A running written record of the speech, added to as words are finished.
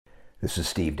This is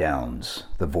Steve Downs,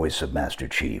 the voice of Master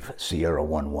Chief, Sierra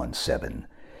 117,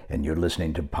 and you're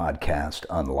listening to Podcast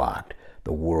Unlocked,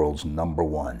 the world's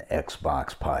 #1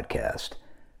 Xbox podcast.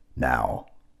 Now,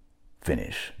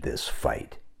 finish this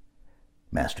fight.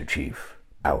 Master Chief,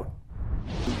 out.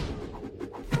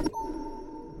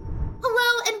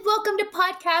 Hello and welcome to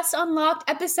Podcast Unlocked,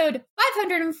 episode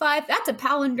 505. That's a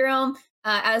palindrome.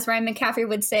 As Ryan McCaffrey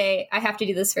would say, I have to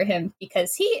do this for him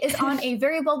because he is on a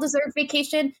very well-deserved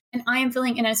vacation, and I am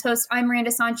filling in as host. I'm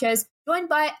Miranda Sanchez, joined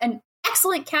by an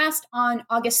excellent cast on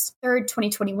August 3rd,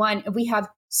 2021, and we have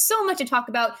so much to talk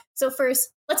about. So first,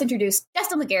 let's introduce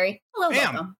Destin McGarry. Hello,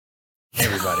 welcome. Hey,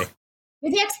 everybody. Do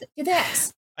the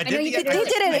X. I know you did did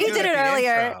it. He did it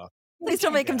earlier. Please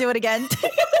don't make him do it again.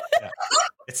 Yeah.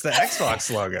 It's the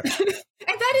Xbox logo. And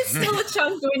that is Stella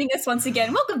Chung joining us once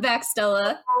again. Welcome back,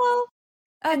 Stella. Hello.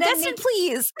 Destin,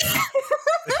 please.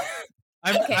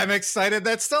 I'm excited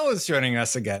that Stella's joining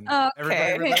us again.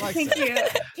 Everybody really likes Thank that.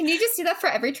 you. Can you just do that for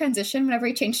every transition whenever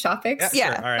we change topics?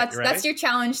 Yeah. Sure. All right, That's your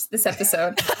challenge this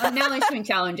episode. I'm now issuing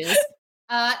challenges.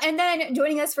 And then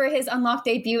joining us for his Unlocked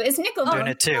debut is Nick Lamone. Doing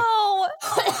it too. No.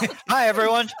 Hi,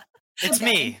 everyone. It's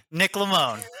me, Nick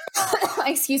Lamone.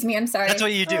 Excuse me, I'm sorry. That's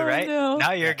what you do, right? No.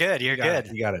 No, you're good. You're good.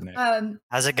 You got it, Nick.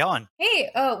 How's it going? Hey,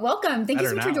 welcome. Thank you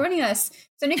so much for joining us.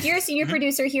 So Nick, you're a senior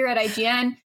producer here at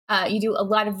IGN. You do a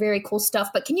lot of very cool stuff,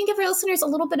 but can you give our listeners a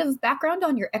little bit of background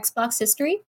on your Xbox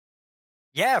history?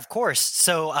 Yeah, of course.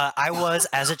 So I was,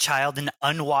 as a child, an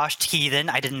unwashed heathen.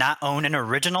 I did not own an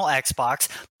original Xbox,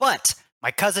 but my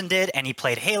cousin did, and he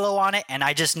played Halo on it, and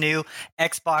I just knew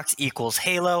Xbox equals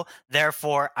Halo.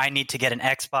 Therefore, I need to get an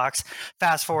Xbox.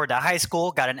 Fast forward to high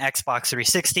school, got an Xbox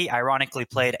 360. Ironically,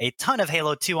 played a ton of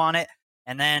Halo 2 on it,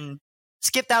 and then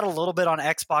skipped out a little bit on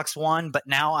Xbox One, but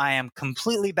now I am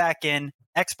completely back in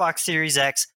Xbox Series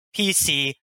X,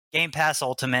 PC, Game Pass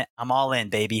Ultimate. I'm all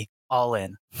in, baby. All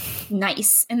in.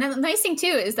 Nice. And then the nice thing, too,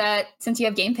 is that since you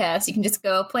have Game Pass, you can just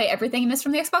go play everything you missed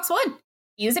from the Xbox One.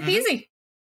 Easy peasy.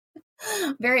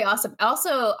 Very awesome.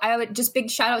 Also, I would just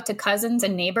big shout out to cousins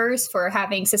and neighbors for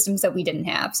having systems that we didn't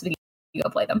have, so we can go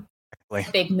play them.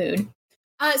 Big mood.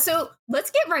 So let's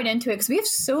get right into it because we have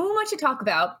so much to talk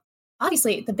about.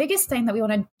 Obviously, the biggest thing that we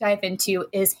want to dive into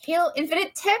is Halo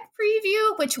Infinite Tech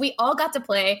Preview, which we all got to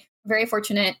play. Very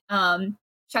fortunate. Shout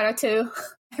out to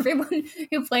everyone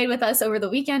who played with us over the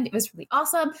weekend. It was really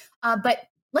awesome. But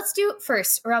let's do it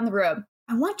first around the room.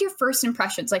 I want your first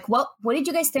impressions. Like, what did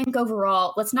you guys think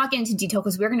overall? Let's not get into detail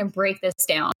because we're going to break this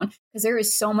down because there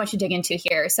is so much to dig into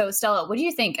here. So, Stella, what do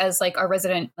you think as like our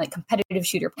resident like competitive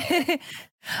shooter player?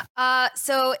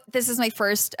 So this is my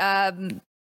first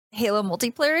Halo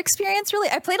multiplayer experience, really.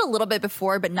 I played a little bit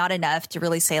before, but not enough to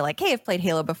really say like, hey, I've played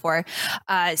Halo before.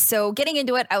 So getting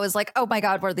into it, I was like, oh my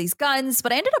God, what are these guns?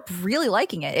 But I ended up really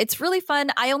liking it. It's really fun.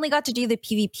 I only got to do the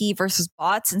PvP versus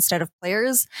bots instead of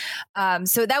players.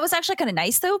 So that was actually kind of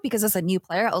nice though, because as a new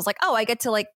player, I was like, oh, I get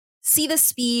to like see the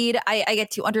speed. I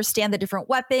get to understand the different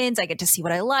weapons. I get to see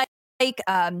what I like,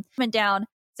 went down.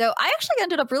 So I actually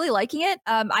ended up really liking it.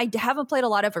 I haven't played a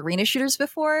lot of arena shooters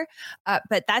before,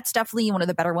 but that's definitely one of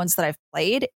the better ones that I've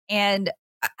played. And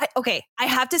I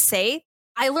have to say,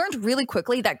 I learned really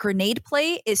quickly that grenade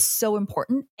play is so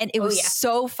important. And it was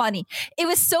so funny. It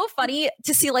was so funny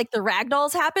to see like the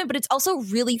ragdolls happen, but it's also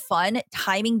really fun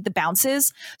timing the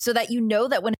bounces so that you know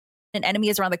that when an enemy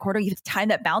is around the corner, you have to time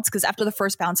that bounce because after the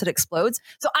first bounce, it explodes.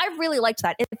 So I really liked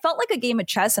that. It felt like a game of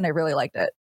chess and I really liked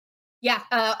it. Yeah.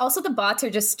 Also, the bots are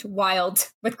just wild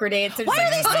with grenades. Why are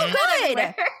they so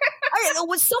good?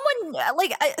 Was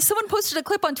someone posted a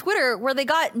clip on Twitter where they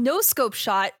got no scope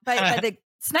shot by the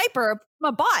sniper from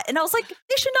a bot, and I was like,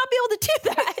 they should not be able to do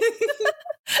that.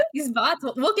 These bots.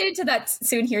 We'll get into that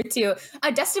soon here too.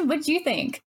 Destin, what did you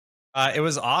think? It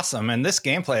was awesome, and this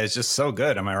gameplay is just so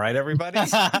good. Am I right, everybody?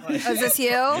 Is this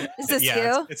you? Is this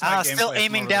you? It's my still gameplay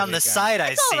aiming from down over the weekend. side. I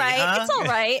It's see. all right. Huh? It's all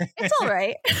right. It's all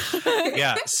right.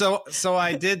 Yeah. So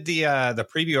I did the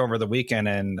preview over the weekend,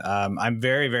 and I'm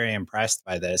very, very impressed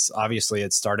by this. Obviously,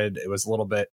 it was a little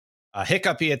bit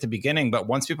hiccupy at the beginning, but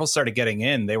once people started getting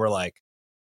in, they were like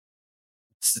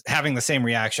having the same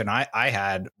reaction I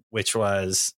had, which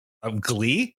was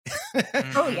glee.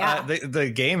 Oh yeah. The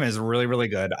game is really, really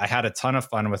good. I had a ton of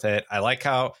fun with it. I like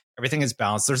how everything is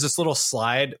balanced. There's this little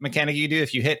slide mechanic you do.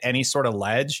 If you hit any sort of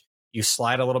ledge, you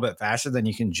slide a little bit faster, then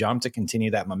you can jump to continue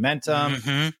that momentum.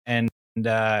 Mm-hmm. And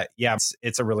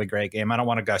it's a really great game. I don't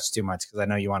want to gush too much because I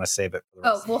know you want to save it for the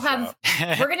rest of the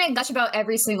show. We're gonna gush about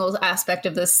every single aspect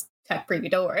of this tech preview.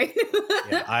 Don't worry.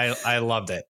 Yeah, I loved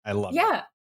it. I loved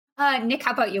it. Nick,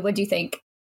 how about you? What do you think?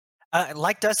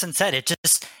 Like Dustin said, it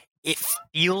just it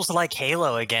feels like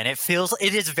Halo again. It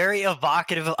is very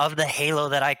evocative of the Halo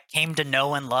that I came to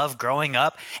know and love growing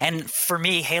up. And for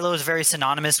me, Halo is very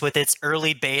synonymous with its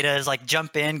early betas, like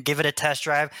jump in, give it a test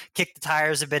drive, kick the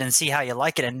tires a bit and see how you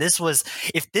like it. And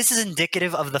if this is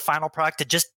indicative of the final product to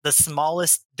just the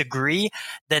smallest degree,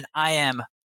 then I am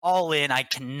all in. I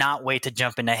cannot wait to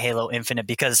jump into Halo Infinite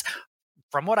because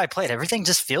from what I played, everything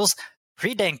just feels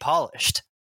pretty dang polished.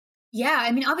 Yeah,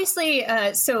 I mean, obviously,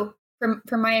 so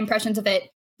from my impressions of it,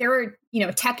 there were,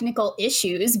 technical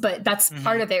issues, but that's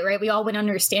part of it, right? We all went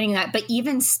understanding that. But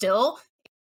even still,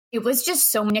 it was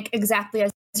just so exactly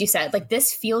as you said, like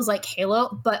this feels like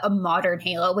Halo, but a modern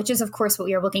Halo, which is, of course, what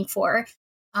we are looking for.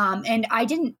 And I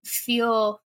didn't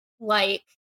feel like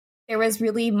there was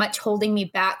really much holding me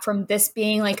back from this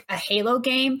being like a Halo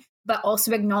game, but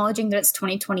also acknowledging that it's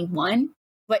 2021.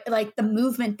 But like the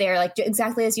movement there, like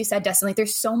exactly as you said, Destin, like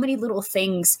there's so many little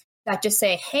things that just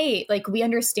say, hey, like we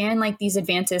understand like these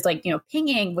advances, like,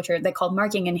 pinging, which they called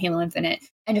marking in Halo Infinite,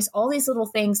 and just all these little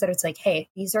things that it's like, hey,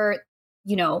 these are,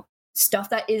 stuff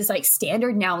that is like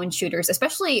standard now in shooters,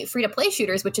 especially free to play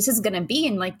shooters, which this is going to be.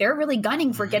 And like, they're really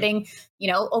gunning for getting,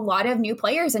 a lot of new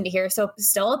players into here. So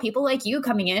still people like you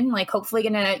coming in, like hopefully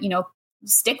going to,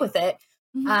 stick with it.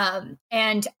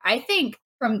 And I think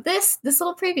from this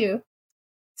little preview,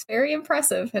 it's very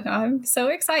impressive, and I'm so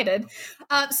excited.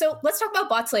 So let's talk about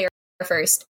Bot Slayer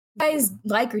first. You guys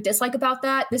like or dislike about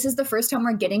that? This is the first time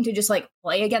we're getting to just like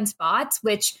play against bots,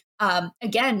 which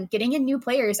again, getting in new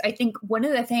players. I think one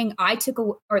of the thing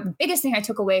the biggest thing I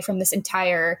took away from this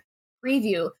entire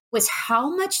preview was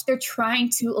how much they're trying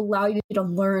to allow you to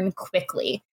learn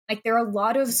quickly. Like there are a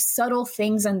lot of subtle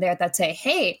things in there that say,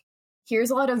 hey,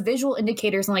 here's a lot of visual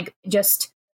indicators and like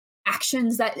just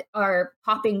actions that are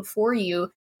popping for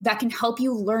you that can help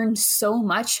you learn so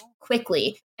much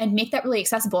quickly and make that really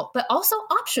accessible, but also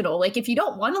optional. Like if you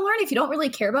don't want to learn, if you don't really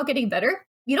care about getting better,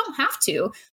 you don't have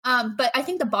to. But I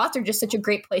think the bots are just such a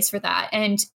great place for that.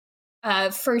 And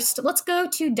first, let's go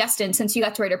to Destin, since you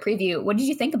got to write a preview. What did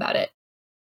you think about it?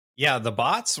 Yeah, the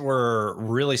bots were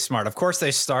really smart. Of course,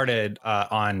 they started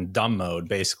on dumb mode,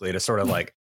 basically, to sort of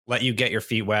like let you get your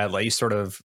feet wet, let you sort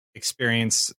of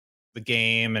experience the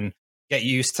game and get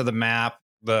used to the map,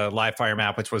 the live fire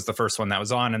map, which was the first one that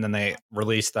was on. And then they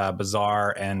released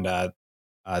Bazaar and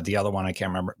the other one, I can't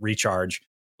remember, Recharge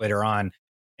later on.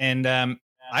 And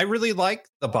I really like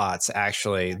the bots,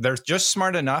 actually. They're just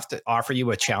smart enough to offer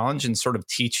you a challenge and sort of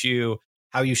teach you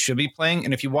how you should be playing.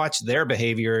 And if you watch their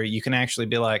behavior, you can actually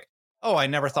be like, oh, I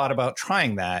never thought about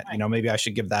trying that. Maybe I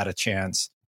should give that a chance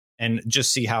and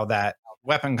just see how that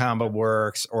weapon combo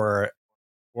works or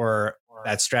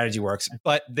that strategy works.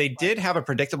 But they did have a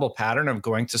predictable pattern of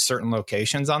going to certain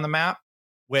locations on the map,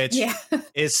 which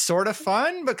is sort of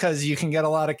fun because you can get a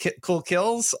lot of cool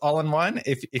kills all in one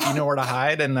if you know where to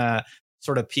hide and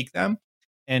sort of peek them.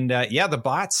 And the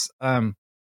bots,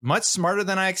 much smarter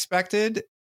than I expected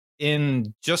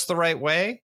in just the right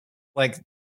way.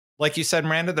 Like you said,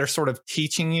 Miranda, they're sort of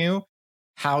teaching you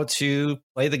how to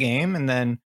play the game. And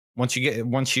then once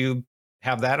you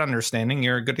have that understanding,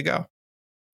 you're good to go.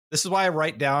 This is why I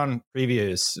write down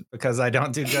previews, because I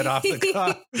don't do good off the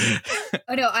cuff.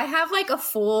 Oh no, I have like a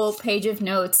full page of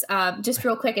notes. Just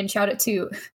real quick, and shout out to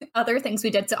other things we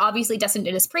did. So obviously Destin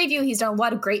did his preview. He's done a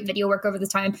lot of great video work over the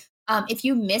time. If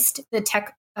you missed the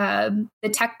tech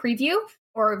preview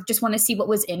or just want to see what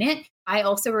was in it, I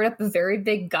also wrote up a very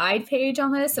big guide page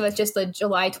on this. So it's just the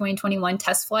July 2021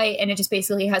 test flight. And it just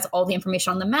basically has all the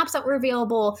information on the maps that were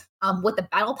available, what the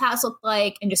battle pass looked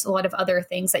like, and just a lot of other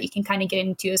things that you can kind of get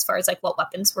into as far as like what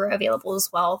weapons were available as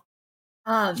well.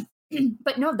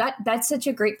 But no, that's such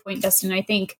a great point, Dustin. I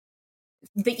think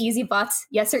the easy bots,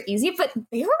 yes, are easy, but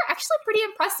they were actually pretty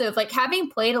impressive. Like having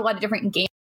played a lot of different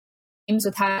games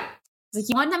with like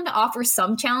you want them to offer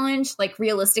some challenge. Like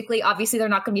realistically, obviously they're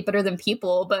not going to be better than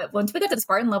people, but once we got to the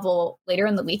Spartan level later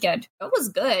in the weekend, that was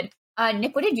good.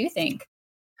 Nick, what did you think?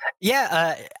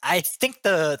 Yeah, I think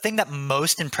the thing that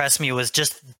most impressed me was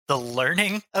just the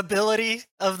learning ability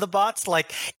of the bots.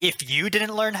 Like, if you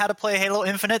didn't learn how to play Halo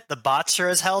Infinite, the bots sure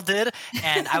as hell did.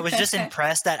 And I was just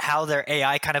impressed at how their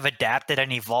AI kind of adapted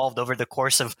and evolved over the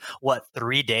course of,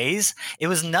 3 days? It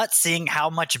was nuts seeing how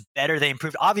much better they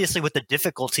improved, obviously with the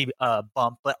difficulty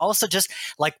bump, but also just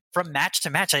like from match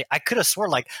to match. I could have swore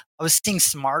like I was seeing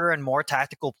smarter and more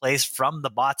tactical plays from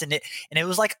the bots, and it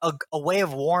was like a way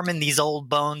of warming these old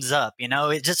bones up.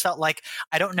 It just felt like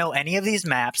I don't know any of these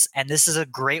maps, and this is a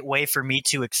great way for me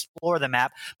to explore the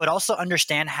map, but also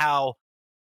understand how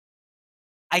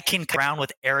I can come around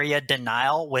with area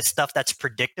denial with stuff that's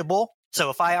predictable. So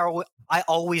if I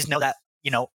always know that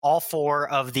all 4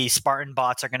 of the Spartan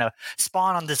bots are going to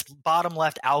spawn on this bottom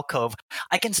left alcove,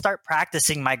 I can start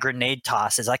practicing my grenade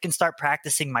tosses. I can start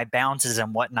practicing my bounces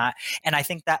and whatnot. And I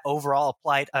think that overall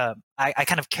applied, I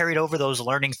kind of carried over those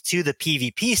learnings to the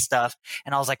PvP stuff.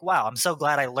 And I was like, wow, I'm so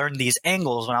glad I learned these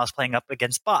angles when I was playing up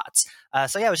against bots.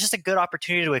 So yeah, it was just a good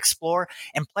opportunity to explore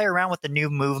and play around with the new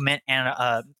movement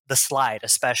and the slide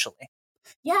especially.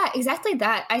 Yeah, exactly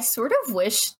that. I sort of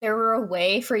wish there were a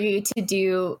way for you to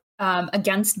do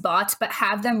against bots, but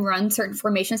have them run certain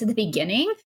formations at the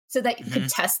beginning so that you could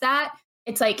test that.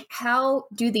 It's like, how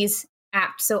do these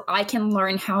act so I can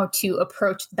learn how to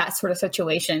approach that sort of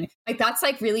situation? Like, that's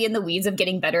like really in the weeds of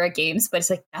getting better at games, but it's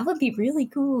like, that would be really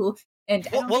cool. And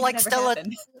like Stella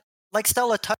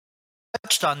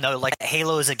touched on, though, like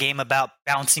Halo is a game about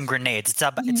bouncing grenades.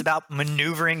 It's about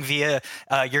maneuvering via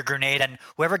your grenade, and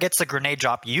whoever gets the grenade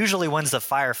drop usually wins the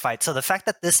firefight. So the fact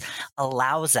that this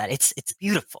allows that, it's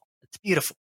beautiful. It's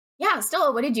beautiful. Yeah,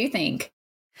 Stella, what did you think?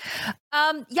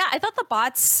 Yeah, I thought the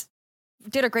bots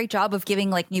did a great job of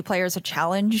giving like new players a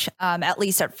challenge, at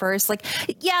least at first. Like,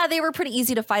 yeah, they were pretty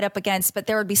easy to fight up against, but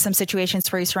there would be some situations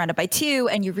where you're surrounded by 2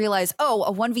 and you realize, oh,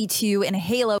 a 1v2 in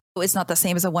Halo is not the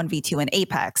same as a 1v2 in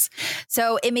Apex.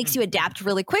 So it makes you adapt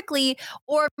really quickly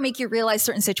or make you realize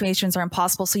certain situations are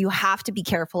impossible. So you have to be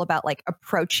careful about like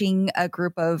approaching a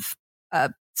group of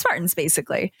Spartans,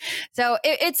 basically. So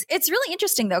it's really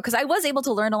interesting though, because I was able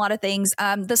to learn a lot of things.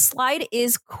 The slide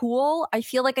is cool. I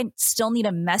feel like I still need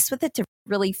to mess with it to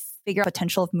really figure out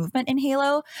potential of movement in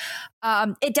Halo.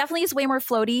 It definitely is way more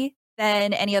floaty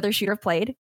than any other shooter I've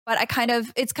played, but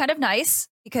it's kind of nice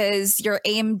because your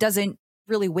aim doesn't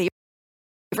really waver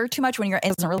too much when your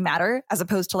aim doesn't really matter, as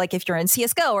opposed to like if you're in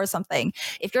CSGO or something.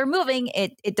 If you're moving,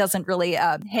 it doesn't really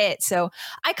hit. So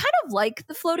I kind of like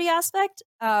the floaty aspect.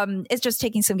 It's just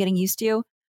taking some getting used to.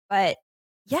 But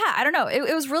yeah, I don't know.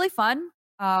 It was really fun.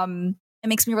 It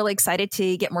makes me really excited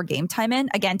to get more game time in,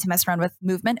 again, to mess around with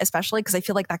movement, especially because I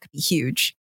feel like that could be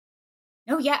huge.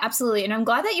 Oh, yeah, absolutely. And I'm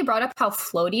glad that you brought up how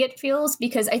floaty it feels,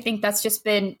 because I think that's just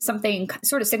been something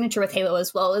sort of signature with Halo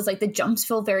as well, is like the jumps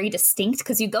feel very distinct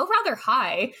because you go rather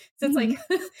high. So it's like,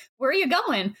 where are you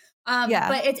going?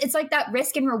 But it's like that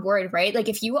risk and reward, right? Like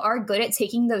if you are good at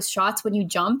taking those shots when you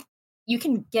jump, you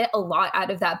can get a lot out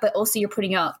of that. But also you're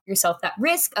putting out yourself that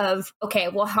risk of, okay,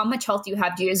 well, how much health do you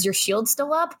have? Is your shield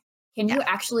still up? Can you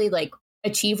actually like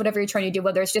achieve whatever you're trying to do,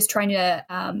 whether it's just trying to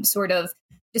sort of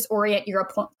disorient your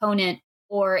opponent,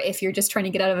 or if you're just trying to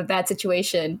get out of a bad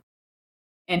situation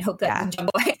and hope that you can jump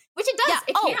away, which it does.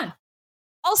 It can.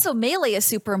 Also, melee is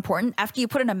super important. After you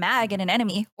put in a mag in an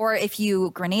enemy, or if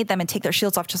you grenade them and take their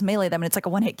shields off, just melee them, and it's like a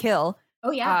one-hit kill.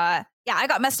 Oh, yeah. I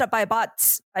got messed up by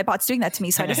bots doing that to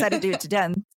me, so I decided to do it to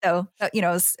them. So, it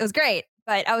was great.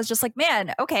 But I was just like,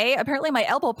 man, okay, apparently my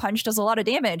elbow punch does a lot of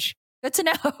damage. Good to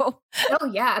know. Oh,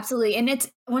 yeah, absolutely. And it's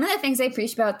one of the things I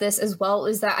appreciate about this as well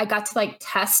is that I got to like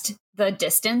test the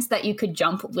distance that you could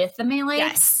jump with the melee.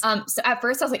 Yes. So at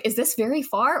first I was like, is this very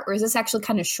far or is this actually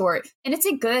kind of short? And it's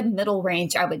a good middle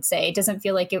range, I would say. It doesn't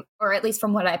feel like it, or at least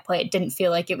from what I played, it didn't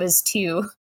feel like it was too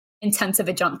intense of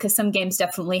a jump, because some games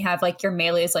definitely have like your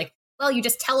melee is like, well, you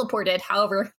just teleported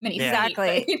however many feet.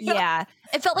 Exactly. But, Yeah.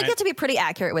 It felt like you had to be pretty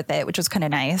accurate with it, which was kind of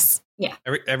nice. Yeah.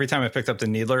 Every time I picked up the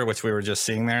Needler, which we were just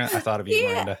seeing there, I thought of you,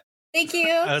 Miranda. Thank you.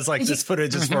 I was like, this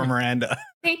footage is for Miranda.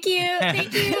 Thank you.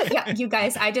 Yeah, you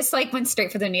guys, I just like went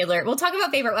straight for the Needler. We'll talk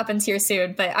about favorite weapons here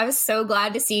soon, but I was so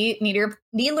glad to see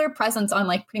Needler presence on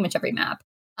like pretty much every map.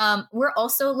 We're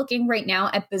also looking right now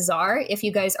at Bazaar. If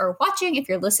you guys are watching, if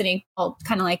you're listening, I'll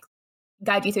kind of like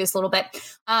guide you through this a little bit.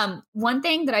 One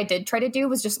thing that I did try to do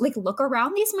was just like look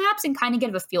around these maps and kind of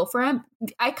get a feel for them.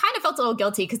 I kind of felt a little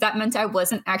guilty because that meant I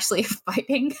wasn't actually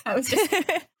fighting. I was just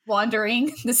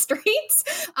wandering the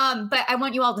streets. But I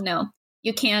want you all to know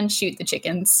you can shoot the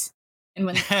chickens. And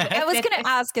when I was going to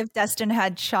ask if Destin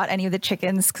had shot any of the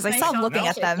chickens because I saw him looking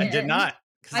at them. I did not.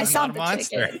 I saw the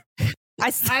monster.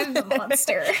 I'm the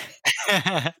monster.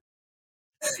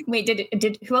 Wait,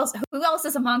 did who else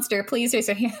is a monster? Please raise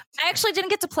your hand. I actually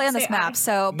didn't get to play on this map,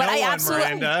 so but I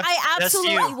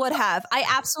absolutely would have. I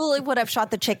absolutely would have shot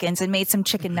the chickens and made some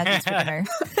chicken nuggets for dinner.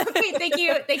 Okay,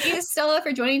 thank you, Stella,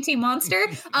 for joining Team Monster.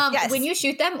 Yes. When you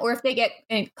shoot them, or if they get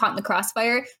caught in the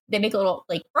crossfire, they make a little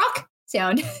like rock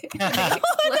sound. So,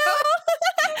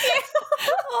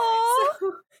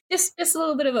 just a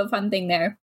little bit of a fun thing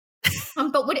there.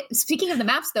 But speaking of the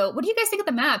maps, though, what do you guys think of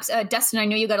the maps? Destin, I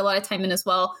know you got a lot of time in as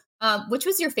well. Which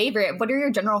was your favorite? What are your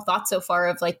general thoughts so far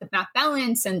of like the map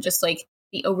balance and just like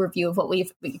the overview of what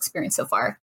we've experienced so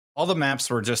far? All the maps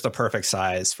were just the perfect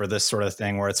size for this sort of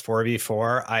thing where it's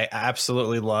 4v4. I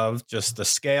absolutely love just the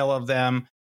scale of them.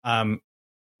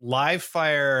 Live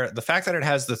Fire, the fact that it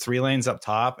has the 3 lanes up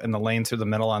top and the lane through the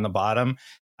middle on the bottom,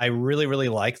 I really, really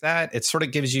like that. It sort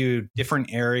of gives you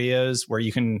different areas where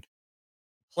you can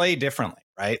play differently,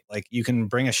 right? Like you can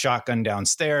bring a shotgun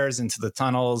downstairs into the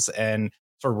tunnels and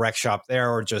sort of wreck shop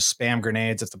there, or just spam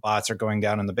grenades if the bots are going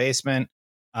down in the basement.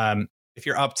 If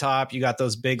you're up top, you got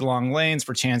those big long lanes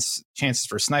for chances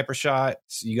for sniper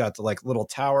shots. You got the like little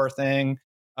tower thing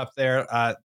up there.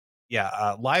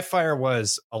 Live Fire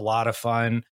was a lot of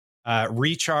fun.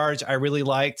 Recharge I really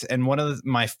liked, and one of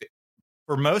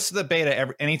for most of the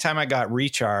beta, anytime I got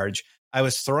recharge, I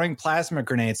was throwing plasma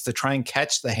grenades to try and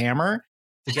catch the hammer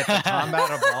to get the combat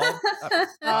evolved emblem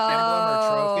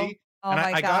or trophy. And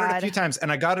I got it a few times,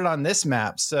 and I got it on this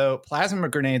map. So plasma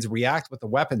grenades react with the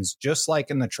weapons just like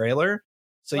in the trailer.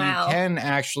 So you can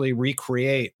actually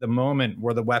recreate the moment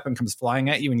where the weapon comes flying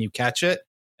at you and you catch it,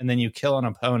 and then you kill an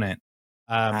opponent.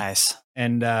 Nice.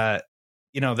 And, that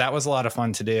was a lot of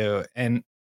fun to do. And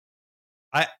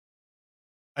I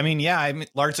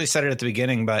largely said it at the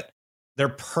beginning, but they're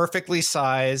perfectly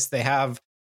sized. They have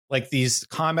like these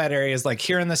combat areas, like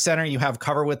here in the center, you have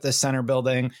cover with the center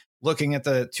building. Looking at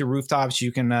the 2 rooftops,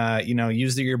 you can,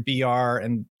 use your BR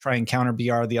and try and counter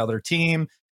BR the other team.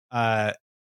 I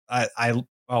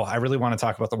really want to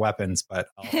talk about the weapons, but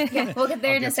we'll get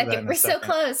there in a second. We're so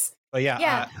close.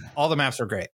 But all the maps are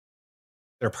great.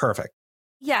 They're perfect.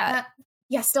 Yeah.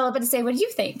 Stella, about to say, what do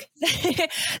you think?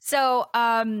 So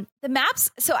the maps.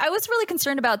 So I was really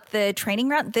concerned about the training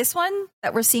route. This one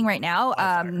that we're seeing right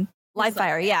now. Live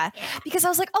Fire, yeah. Because I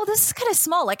was like, oh, this is kind of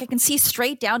small. Like I can see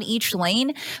straight down each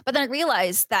lane. But then I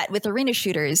realized that with arena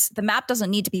shooters, the map doesn't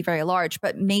need to be very large,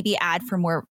 but maybe add for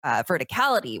more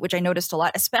verticality, which I noticed a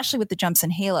lot, especially with the jumps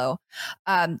in Halo.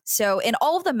 So in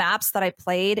all of the maps that I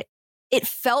played, it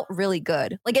felt really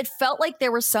good. Like it felt like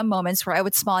there were some moments where I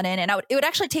would spawn in and it would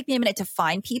actually take me a minute to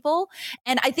find people.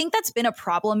 And I think that's been a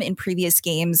problem in previous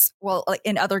games. Well, like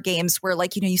in other games where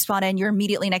like, you spawn in, you're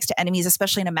immediately next to enemies,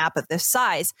 especially in a map of this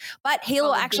size. But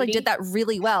Halo actually did that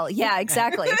really well. Yeah,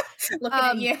 exactly. Looking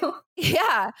at you.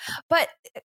 Yeah. But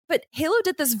Halo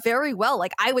did this very well.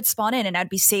 Like I would spawn in and I'd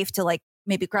be safe to like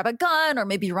maybe grab a gun or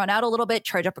maybe run out a little bit,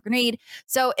 charge up a grenade.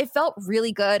 So it felt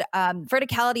really good.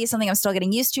 Verticality is something I'm still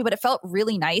getting used to, but it felt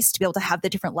really nice to be able to have the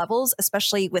different levels,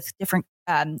 especially with different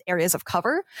areas of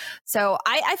cover. So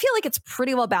I feel like it's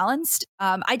pretty well balanced.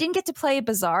 I didn't get to play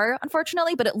Bazaar,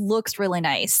 unfortunately, but it looks really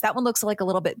nice. That one looks like a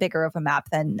little bit bigger of a map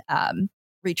than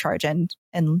Recharge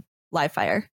and Live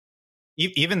Fire.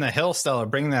 Even the hill, Stella,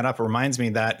 bringing that up reminds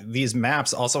me that these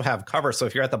maps also have cover. So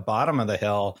if you're at the bottom of the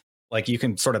hill, like you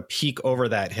can sort of peek over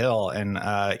that hill, and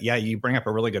you bring up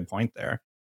a really good point there.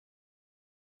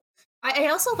 I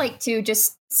also like to,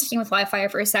 just sticking with Live Fire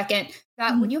for a second,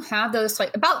 that when you have those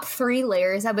like about 3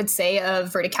 layers, I would say, of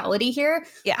verticality here,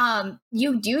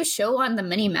 you do show on the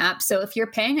mini map. So if you're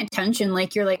paying attention,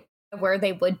 like you're like where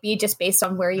they would be just based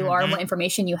on where you are and what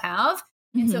information you have.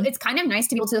 And so it's kind of nice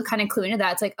to be able to kind of clue into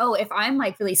that. It's like, oh, if I'm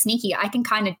like really sneaky, I can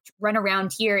kind of run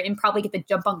around here and probably get the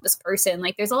jump on this person.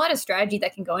 Like there's a lot of strategy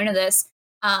that can go into this.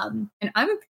 And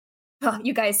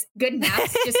you guys, good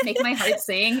maps just make my heart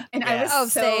sing. And I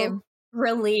was so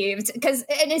relieved because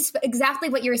it is exactly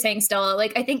what you were saying, Stella.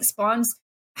 Like I think spawns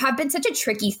have been such a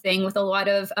tricky thing with a lot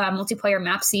of multiplayer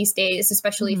maps these days,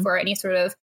 especially for any sort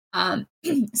of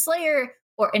Slayer,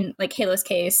 or in like Halo's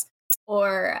case,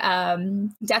 or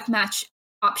deathmatch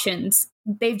options.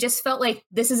 They've just felt like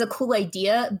this is a cool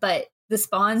idea, but the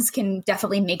spawns can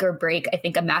definitely make or break, I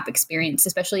think, a map experience,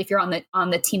 especially if you're on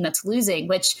the team that's losing,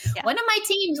 which one of my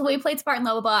teams, when we played Spartan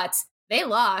level bots, they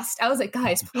lost. I was like,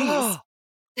 guys,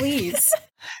 please.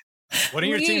 One of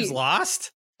your teams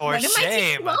lost? For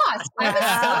shame. Lost. I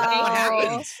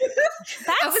was so angry.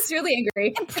 I was really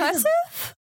angry.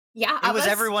 Impressive. Yeah, it was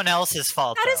everyone else's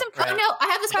fault. That is impressive. Right? No,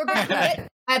 I have the scoreboard to prove it.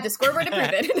 I have the scoreboard to prove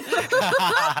it.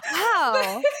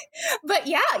 Wow. But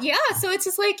yeah. So it's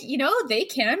just like, they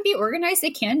can be organized. They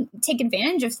can take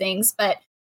advantage of things. But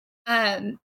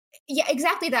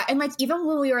exactly that. And like, even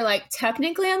when we were like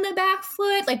technically on the back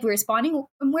foot, like we were spawning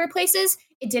in weird places,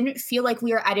 it didn't feel like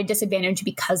we were at a disadvantage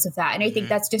because of that. And I think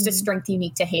that's just a strength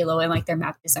unique to Halo and like their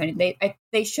map design.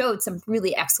 They showed some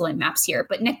really excellent maps here.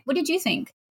 But Nick, what did you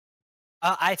think?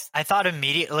 I thought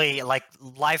immediately, like,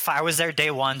 Live Fire was there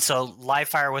day one, so Live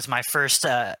Fire was my first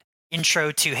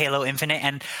intro to Halo Infinite,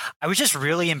 and I was just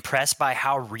really impressed by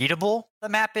how readable the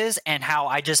map is and how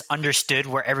I just understood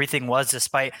where everything was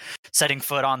despite setting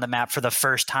foot on the map for the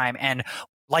first time. And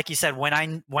like you said, when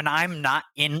I'm not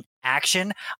in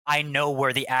action, I know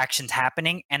where the action's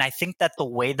happening, and I think that the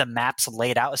way the map's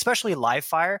laid out, especially Live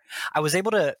Fire, I was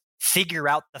able to figure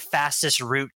out the fastest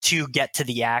route to get to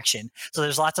the action. So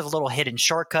there's lots of little hidden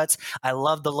shortcuts. I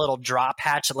love the little drop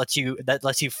hatch that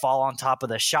lets you fall on top of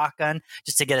the shotgun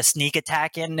just to get a sneak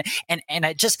attack in. And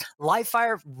I just,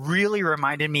 Livefire really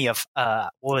reminded me of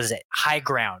what was it? High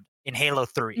Ground in Halo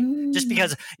 3, just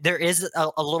because there is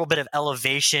a little bit of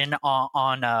elevation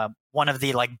on one of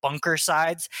the like bunker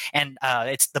sides, and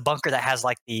it's the bunker that has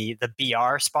like the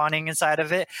BR spawning inside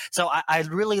of it. So I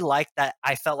really liked that.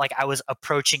 I felt like I was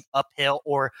approaching uphill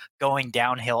or going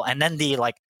downhill, and then the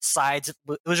like sides,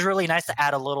 it was really nice to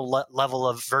add a little level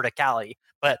of verticality.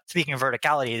 But speaking of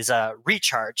verticality, is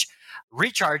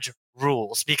recharge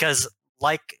rules, because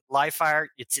like Livefire,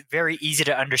 it's very easy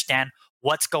to understand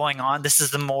what's going on. This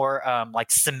is the more like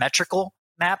symmetrical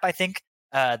map, I think,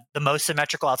 the most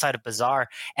symmetrical outside of Bazaar,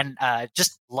 and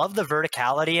just love the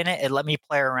verticality in it. It let me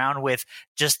play around with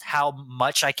just how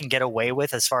much I can get away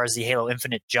with as far as the Halo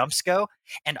Infinite jumps go,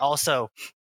 and also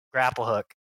grapple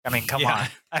hook. I mean, come on.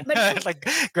 Like,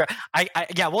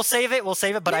 we'll save it.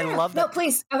 But I love that. No,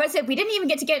 please. I was going to say, we didn't even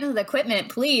get into the equipment.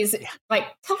 Please, like,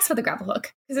 tell us about the grapple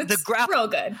hook, because it's real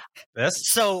good. This?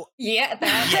 So, yeah,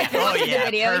 that. Yeah. Oh, yeah. The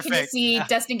video, Perfect. you can just see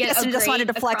Dustin get Dustin just wanted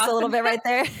to flex a little bit right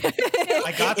there.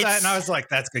 I got that, and I was like,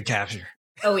 that's good capture.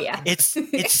 Oh, yeah. It's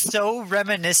so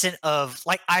reminiscent of,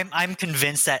 like, I'm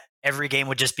convinced that every game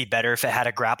would just be better if it had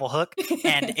a grapple hook.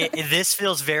 And this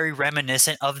feels very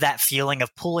reminiscent of that feeling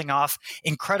of pulling off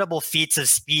incredible feats of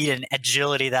speed and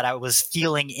agility that I was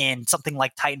feeling in something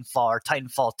like Titanfall or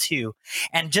Titanfall 2.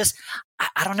 And just,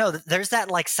 I don't know, there's that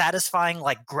like satisfying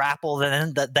like grapple,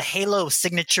 and then the Halo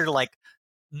signature like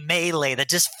melee that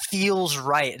just feels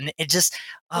right. And it just,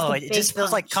 it just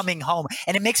feels like coming home.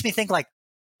 And it makes me think like,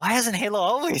 why hasn't Halo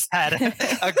always had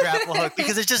a grapple hook?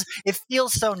 Because it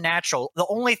feels so natural. The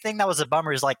only thing that was a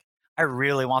bummer is like, I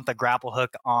really want the grapple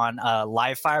hook on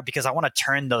Livefire, because I want to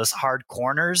turn those hard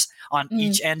corners on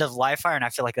each end of Livefire, and I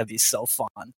feel like that'd be so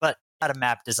fun. But not a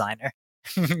map designer.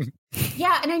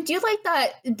 Yeah, and I do like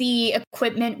that the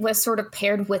equipment was sort of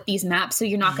paired with these maps, so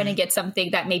you're not going to get something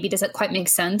that maybe doesn't quite make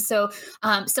sense. So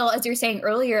still, as you're saying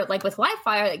earlier, like with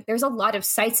Livefire, like there's a lot of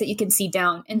sights that you can see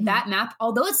down in that map.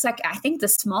 Although it's like, I think the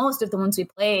smallest of the ones we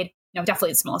played, no,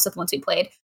 definitely the smallest of the ones we played,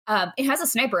 it has a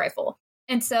sniper rifle.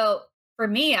 And so for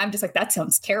me, I'm just like, that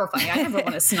sounds terrifying. I never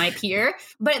want to snipe here.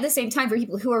 But at the same time, for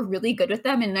people who are really good with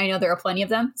them, and I know there are plenty of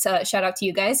them, so shout out to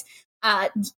you guys,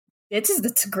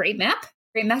 it's a great map.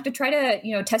 Great map to try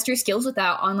to, test your skills with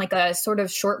that on like a sort of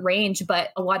short range, but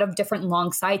a lot of different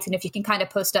long sights. And if you can kind of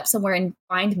post up somewhere and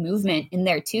find movement in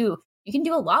there too, you can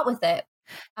do a lot with it.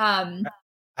 I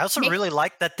also really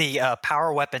like that the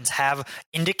power weapons have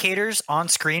indicators on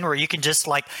screen where you can just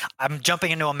like, I'm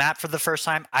jumping into a map for the first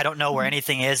time. I don't know where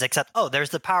anything is except, there's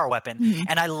the power weapon.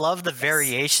 And I love the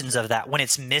variations of that. When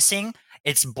it's missing,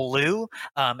 it's blue,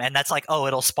 and that's like,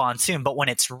 it'll spawn soon. But when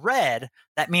it's red,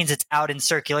 that means it's out in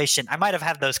circulation. I might have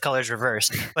had those colors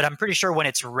reversed, but I'm pretty sure when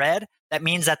it's red, that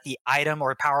means that the item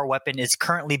or power weapon is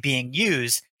currently being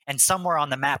used and somewhere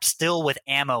on the map still with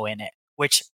ammo in it,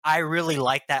 which I really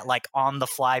like that, like on the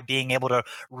fly, being able to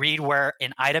read where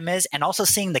an item is and also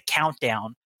seeing the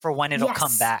countdown for when it'll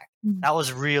come back. That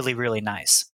was really, really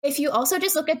nice. If you also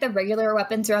just look at the regular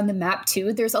weapons around the map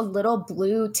too, there's a little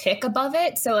blue tick above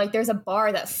it. So like there's a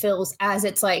bar that fills as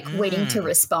it's like waiting to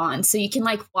respond. So you can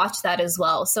like watch that as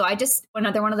well. So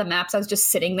another one of the maps, I was just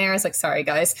sitting there. I was like, sorry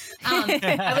guys.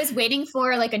 I was waiting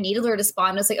for like a needler to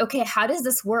spawn. I was like, okay, how does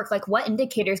this work? Like what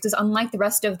indicators? Because unlike the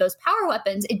rest of those power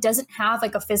weapons, it doesn't have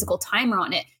like a physical timer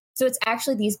on it. So it's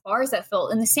actually these bars that fill.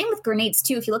 And the same with grenades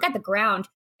too. If you look at the ground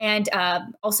and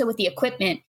also with the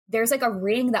equipment, there's like a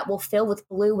ring that will fill with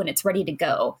blue when it's ready to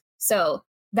go. So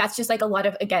that's just like a lot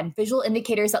of, again, visual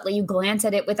indicators that let you glance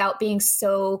at it without being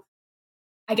so,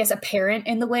 I guess, apparent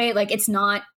in the way. Like it's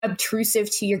not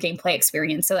obtrusive to your gameplay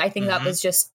experience. So I think that was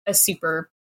just a super,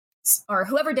 or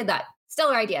whoever did that,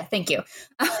 stellar idea. Thank you.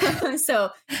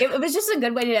 So it was just a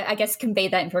good way to, I guess, convey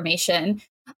that information.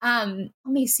 Let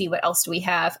me see, what else do we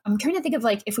have? I'm trying to think of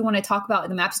like, if we want to talk about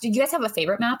the maps. Did you guys have a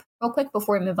favorite map real quick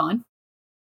before we move on?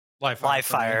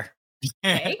 Livefire.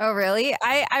 Okay. Oh, really?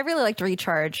 I really liked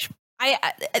Recharge.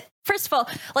 I first of all,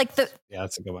 like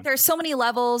that's a good one. There's so many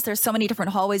levels. There's so many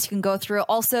different hallways you can go through.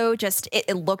 Also, just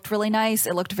it looked really nice.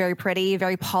 It looked very pretty,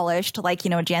 very polished. Like,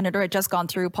 a janitor had just gone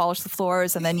through, polished the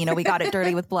floors, and then, we got it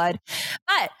dirty with blood.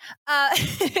 But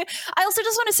I also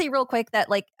just want to say real quick that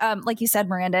like you said,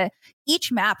 Miranda,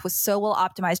 each map was so well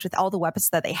optimized with all the weapons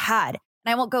that they had.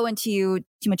 And I won't go into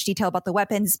too much detail about the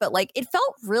weapons, but like it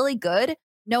felt really good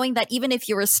knowing that even if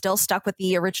you were still stuck with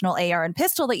the original AR and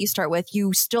pistol that you start with,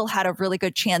 you still had a really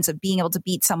good chance of being able to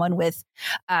beat someone with,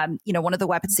 one of the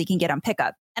weapons that you can get on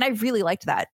pickup. And I really liked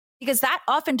that. because that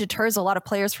often deters a lot of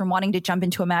players from wanting to jump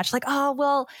into a match like, oh,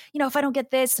 well, if I don't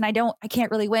get this and I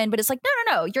can't really win. But it's like,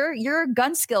 no, your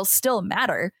gun skills still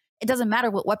matter. It doesn't matter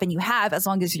what weapon you have as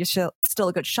long as you're still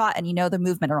a good shot and the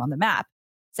movement around the map.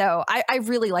 So I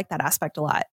really like that aspect a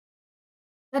lot.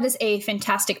 That is a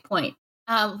fantastic point.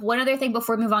 One other thing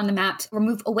before we move on to maps or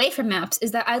move away from maps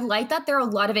is that I like that there are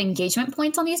a lot of engagement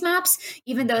points on these maps.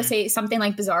 Even though, say, something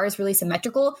like Bazaar is really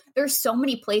symmetrical, there's so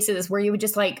many places where you would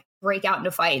just like break out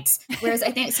into fights. Whereas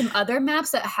I think some other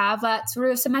maps that have that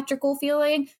sort of symmetrical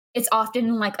feeling, it's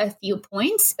often like a few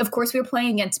points. Of course, we were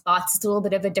playing against bots. It's a little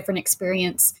bit of a different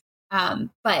experience.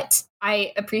 But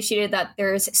I appreciated that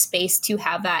there's space to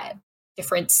have that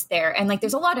difference there. And like,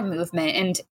 there's a lot of movement.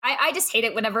 And I just hate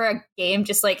it whenever a game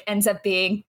just like ends up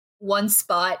being one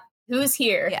spot. Who's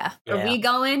here? Yeah. Are we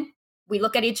going? We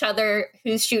look at each other.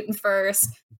 Who's shooting first?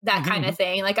 That kind of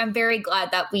thing. Like, I'm very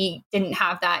glad that we didn't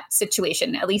have that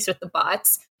situation, at least with the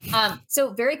bots.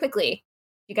 So very quickly,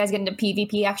 you guys get into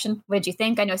PvP action. What did you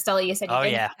think? I know, Stella, you said you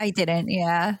didn't. Yeah. I didn't.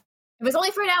 Yeah. It was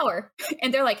only for an hour.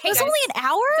 And they're like, hey, it was guys, only an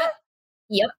hour?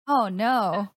 Yep. Oh,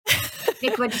 no.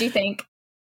 Nick, what did you think?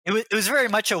 It was very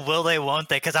much a will they, won't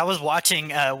they? Because I was watching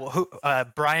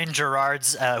Brian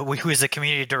Gerard's, who is the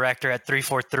community director at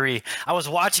 343. I was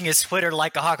watching his Twitter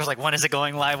like a hawk. I was like, when is it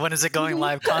going live? When is it going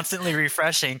live? Constantly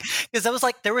refreshing. Because I was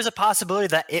like, there was a possibility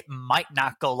that it might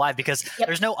not go live because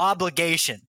there's no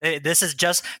obligation. This is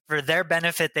just for their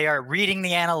benefit. They are reading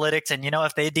the analytics, and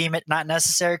if they deem it not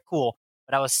necessary, cool.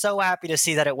 But I was so happy to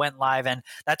see that it went live, and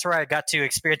that's where I got to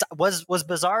experience. Was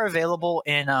Bazaar available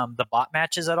in the bot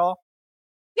matches at all?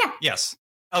 Yeah. Yes.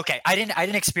 Okay, I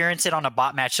didn't experience it on a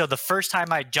bot match. So the first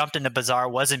time I jumped into Bazaar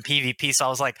was in PvP. So I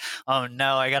was like, oh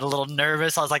no, I got a little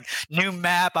nervous. I was like, new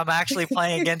map. I'm actually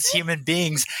playing against human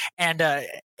beings, and I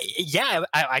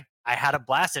had a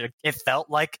blast. It felt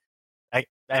like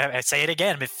I say it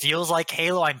again. It feels like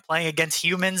Halo. I'm playing against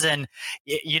humans, and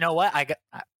you know what?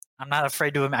 I'm not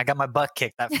afraid to admit I got my butt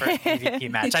kicked that first PvP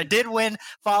match. I did win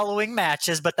following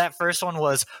matches, but that first one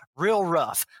was real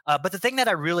rough. But the thing that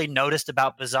I really noticed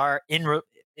about Bazaar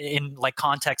in like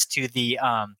context to the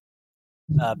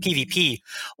PvP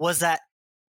was that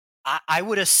I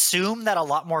would assume that a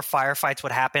lot more firefights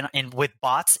would happen with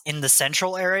bots in the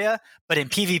central area, but in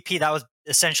PvP that was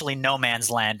essentially no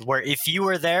man's land, where if you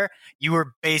were there, you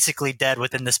were basically dead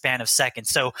within the span of seconds.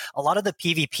 So a lot of the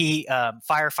PvP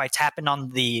firefights happen on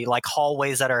the like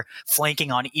hallways that are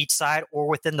flanking on each side or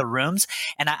within the rooms,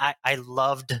 and I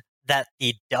loved that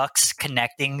the ducts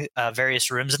connecting various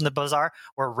rooms in the Bazaar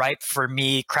were ripe for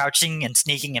me crouching and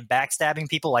sneaking and backstabbing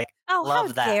people. Like, love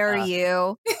how that. Dare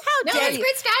you? How No, dare that's you?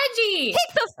 great strategy.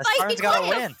 Take the fight. Spartan's gotta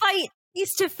Take the win. fight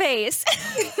face to face.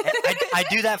 I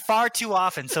do that far too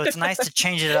often, so it's nice to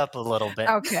change it up a little bit.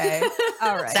 Okay.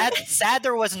 All right. Sad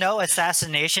there was no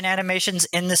assassination animations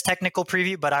in this technical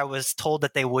preview, but I was told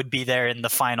that they would be there in the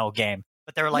final game.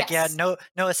 But they were like, Yes. no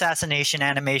assassination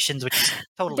animations, which is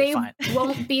totally They fine.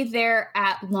 won't be there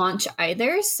at launch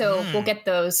either, so we'll get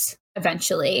those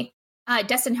eventually.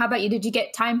 Destin, how about you? Did you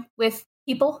get time with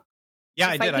people? Yeah,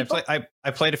 To I fight did. people?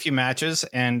 I played a few matches,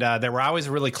 and they were always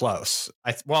really close.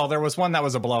 There was one that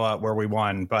was a blowout where we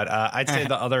won, but I'd say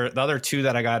the other two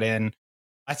that I got in,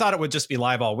 I thought it would just be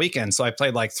live all weekend. So I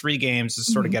played like 3 games to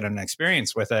sort of get an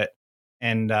experience with it,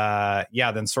 and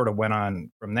then sort of went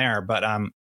on from there. But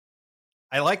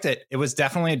I liked it. It was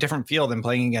definitely a different feel than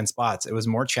playing against bots. It was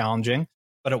more challenging,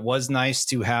 but it was nice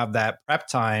to have that prep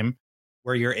time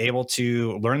where you're able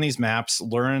to learn these maps,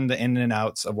 learn the in and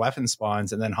outs of weapon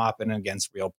spawns, and then hop in against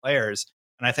real players.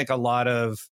 And I think a lot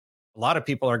of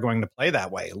people are going to play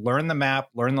that way. Learn the map,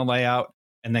 learn the layout,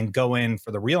 and then go in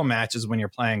for the real matches when you're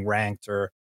playing ranked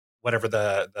or whatever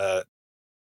the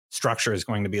structure is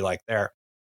going to be like there.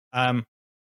 I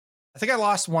think I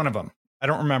lost one of them. I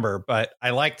don't remember, but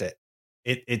I liked it.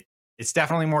 It's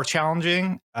definitely more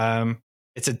challenging.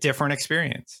 It's a different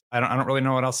experience. I don't really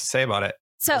know what else to say about it.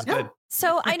 So, It's good.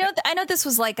 so I know this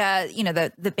was like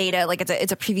the beta, like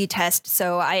it's a preview test.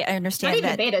 So I understand Not even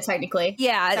that. beta, technically.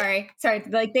 Yeah. Sorry.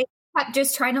 Like they kept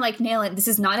just trying to like nail it. This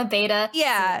is not a beta.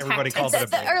 Yeah. Everybody calls The, it a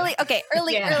the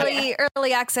beta.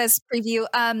 early access preview.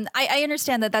 I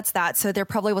understand that's that. So there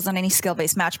probably wasn't any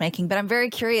skill-based matchmaking, but I'm very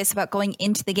curious about going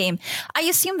into the game. I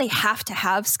assume they have to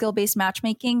have skill-based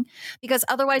matchmaking because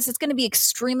otherwise it's going to be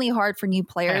extremely hard for new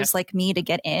players like me to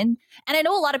get in. And I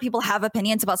know a lot of people have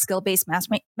opinions about skill-based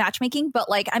matchmaking, but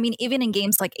like, I mean, even in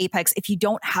games like Apex, if you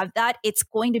don't have that, it's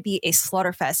going to be a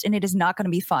slaughterfest and it is not going to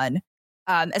be fun.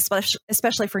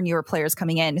 Especially for newer players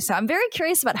coming in. So I'm very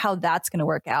curious about how that's going to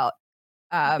work out.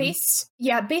 Based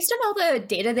on all the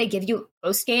data they give you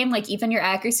post game, like even your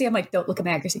accuracy, I'm like, don't look at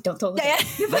my accuracy. Don't look at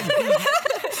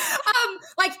it.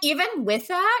 like even with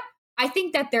that, I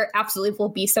think that there absolutely will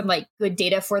be some like good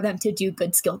data for them to do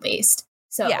good skill based.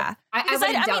 So Yeah. I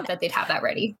wouldn't doubt that they'd have that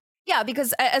ready. Yeah,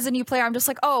 because as a new player, I'm just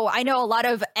like, oh, I know a lot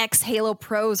of ex-Halo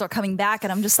pros are coming back,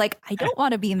 and I'm just like, I don't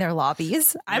want to be in their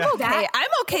lobbies. I'm okay. I'm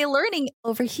okay learning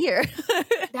over here.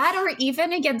 That or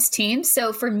even against teams.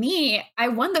 So for me, I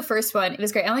won the first one. It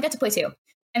was great. I only got to play 2.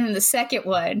 And then the second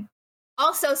one,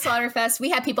 also Slaughterfest,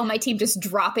 we had people on my team just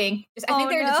dropping. I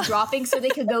think they're just dropping so they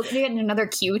could go get another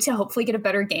queue to hopefully get a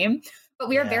better game. But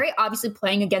we were very obviously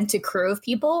playing against a crew of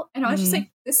people. And I was just like,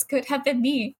 this could have been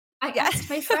me. I asked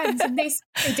my friends and they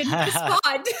didn't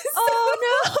respond.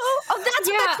 Oh no! Oh, that's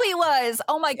what that tweet was.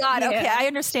 Oh my god! Okay, I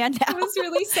understand now. It was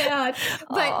really sad,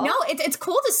 but no, it's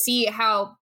cool to see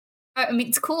how. I mean,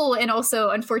 it's cool and also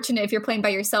unfortunate if you're playing by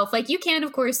yourself. Like you can,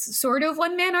 of course, sort of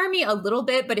one man army a little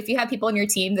bit, but if you have people on your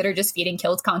team that are just feeding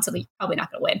kills constantly, you're probably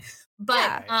not going to win.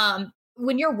 But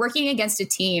when you're working against a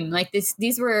team like this,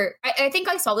 these were. I think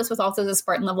I saw this with also the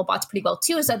Spartan level bots pretty well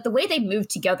too. Is that the way they move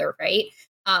together, right?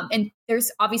 And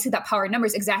there's obviously that power in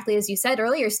numbers, exactly as you said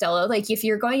earlier, Stella. Like if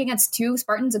you're going against 2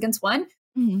 Spartans against 1,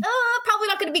 probably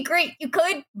not going to be great. You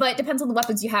could, but depends on the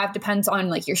weapons you have, depends on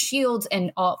like your shields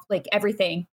and all, like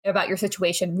everything about your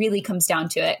situation really comes down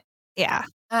to it. Yeah.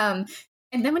 And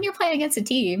then when you're playing against a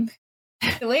team,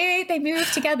 the way they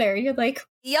move together, you're like,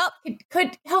 yep.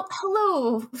 Could help.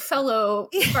 Hello, fellow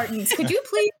Spartans. Could you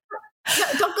please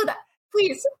don't do that,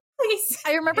 please.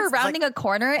 I remember rounding a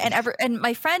corner and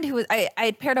my friend who was I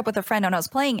had paired up with a friend when I was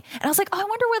playing and I was like, oh, I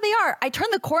wonder where they are. I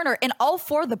turned the corner and all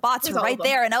 4 of the bots were right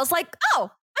there. And I was like,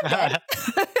 oh, I'm dead.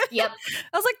 Yep.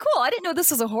 I was like, cool. I didn't know this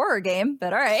was a horror game,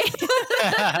 but all right.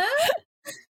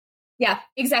 Yeah,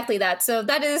 exactly that. So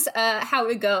that is how it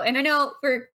would go. And I know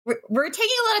we're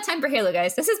taking a lot of time for Halo,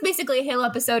 guys. This is basically a Halo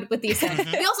episode with the Ascent.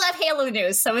 We also have Halo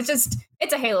news, so it's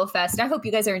a Halo fest. I hope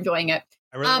you guys are enjoying it.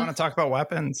 I really want to talk about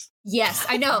weapons. Yes,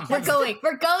 I know. We're going.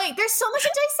 There's so much to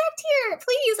dissect here.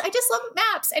 Please, I just love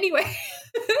maps. Anyway,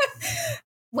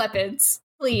 weapons,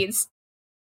 please.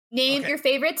 Name your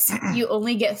favorites. You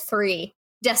only get 3.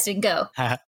 Destin, go.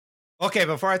 Okay,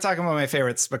 before I talk about my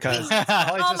favorites, because it's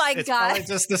probably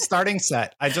just the starting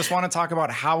set. I just want to talk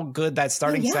about how good that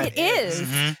starting set is.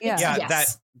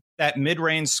 That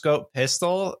mid-range scope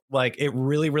pistol, like it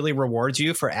really, really rewards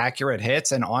you for accurate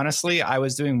hits. And honestly, I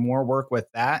was doing more work with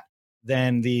that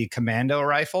than the commando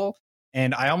rifle.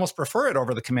 And I almost prefer it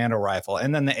over the commando rifle.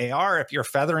 And then the AR, if you're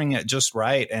feathering it just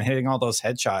right and hitting all those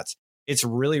headshots, it's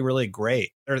really, really great.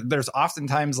 There's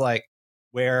oftentimes like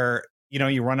where, you know,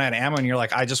 you run out of ammo and you're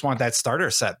like, I just want that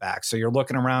starter set back. So you're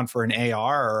looking around for an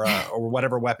AR or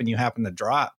whatever weapon you happen to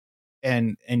drop.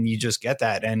 And you just get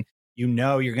that. And you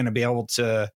know you're going to be able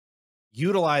to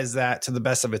utilize that to the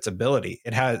best of its ability.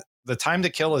 It has the time to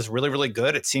kill is really, really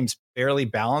good. It seems fairly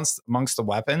balanced amongst the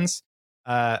weapons.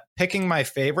 Picking my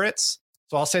favorites.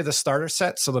 So I'll say the starter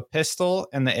set. So the pistol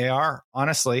and the AR,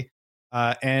 honestly.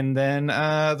 And then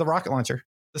the rocket launcher,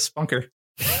 the spunker.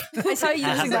 I saw you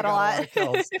using that a lot.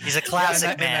 He's a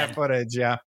classic man. In that footage,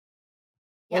 yeah.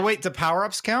 Well, wait, do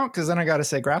power-ups count? Because then I got to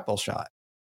say grapple shot.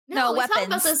 No, weapons. We talked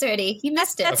about those already. You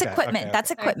missed it. That's equipment. Okay.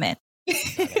 That's equipment.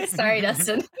 Sorry,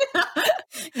 Dustin.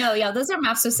 No, yeah, those are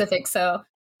map specific. So,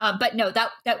 but no,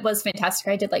 that was fantastic.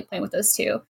 I did like playing with those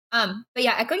too. But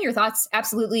yeah, echoing your thoughts,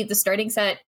 absolutely. The starting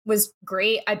set was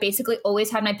great. I basically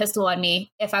always had my pistol on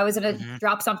me. If I was going to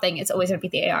drop something, it's always going to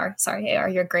be the AR. Sorry, AR,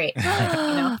 you're great. But,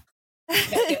 you know.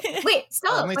 Wait,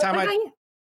 Stella.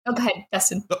 Go ahead,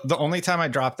 Dustin. The only time I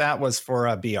dropped that was for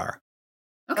a BR.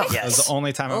 Okay. That was the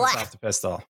only time I dropped the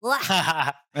pistol.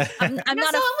 I'm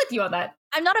not with you on that.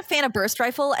 I'm not a fan of burst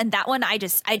rifle, and that one I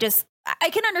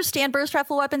can understand burst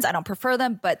rifle weapons. I don't prefer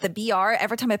them, but the BR,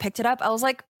 every time I picked it up, I was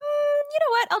like, you know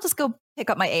what? I'll just go pick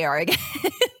up my AR again.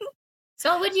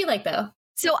 So what do you like though?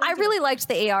 So I really liked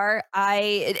the AR.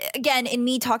 Again, in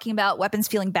me talking about weapons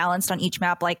feeling balanced on each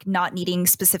map, like not needing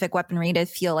specific weaponry to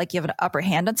feel like you have an upper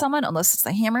hand on someone, unless it's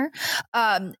the hammer.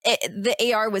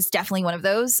 The AR was definitely one of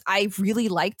those. I really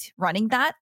liked running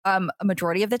that a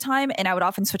majority of the time, and I would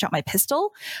often switch out my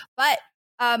pistol. But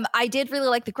I did really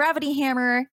like the gravity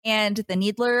hammer and the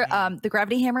needler. The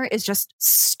gravity hammer is just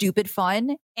stupid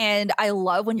fun, and I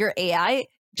love when your AI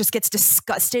just gets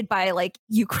disgusted by like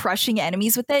you crushing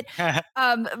enemies with it.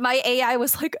 My AI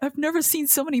was like, I've never seen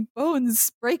so many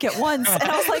bones break at once. And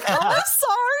I was like, oh, I'm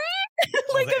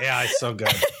sorry. Like the AI is so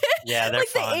good. Yeah, they're like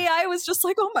fun. The AI was just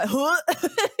like, oh my.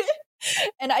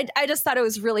 And I just thought it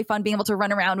was really fun being able to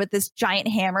run around with this giant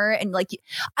hammer. And like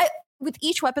with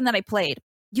each weapon that I played,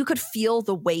 you could feel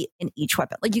the weight in each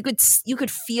weapon. Like you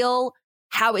could feel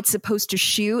how it's supposed to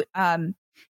shoot.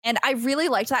 And I really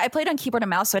liked that. I played on keyboard and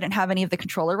mouse, so I didn't have any of the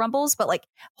controller rumbles, but like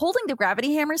holding the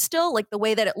gravity hammer still, like the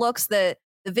way that it looks, the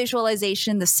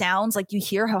visualization, the sounds, like you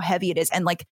hear how heavy it is, and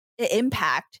like the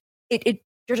impact, it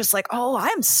you're just like, oh,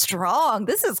 I'm strong.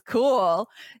 This is cool.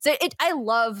 So I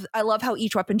love how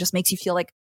each weapon just makes you feel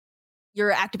like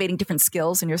you're activating different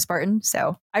skills in your Spartan.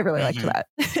 So I really liked that.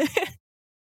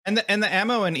 And the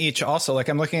ammo in each also, like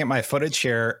I'm looking at my footage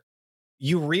here,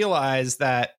 you realize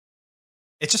that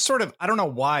it's just sort of, I don't know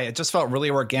why, it just felt really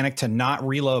organic to not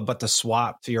reload, but to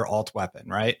swap to your alt weapon,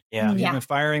 right? Yeah. You've been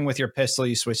firing with your pistol,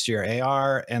 you switch to your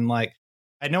AR. And like,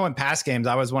 I know in past games,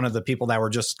 I was one of the people that were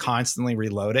just constantly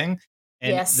reloading.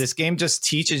 And this game just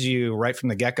teaches you right from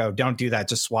the get-go, don't do that,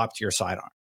 just swap to your sidearm.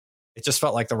 It just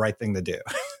felt like the right thing to do.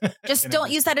 Just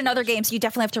don't use that in other games. You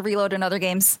definitely have to reload in other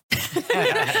games.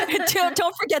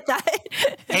 don't forget that.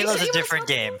 Halo's a different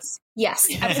game. Yes,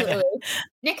 absolutely.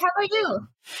 Nick, how about you?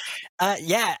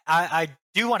 I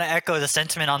do want to echo the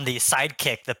sentiment on the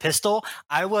sidekick, the pistol.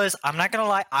 I'm not going to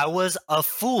lie, I was a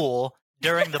fool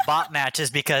during the bot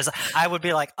matches because I would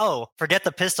be like, oh, forget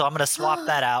the pistol, I'm going to swap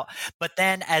that out. But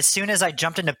then as soon as I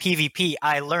jumped into PvP,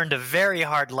 I learned a very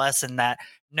hard lesson that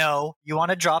no, you want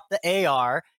to drop the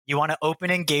AR, you want to open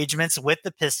engagements with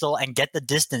the pistol and get the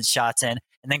distance shots in,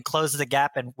 and then close the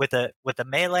gap in with a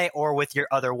melee or with your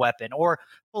other weapon, or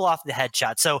pull off the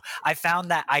headshot. So I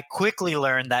found that I quickly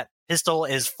learned that pistol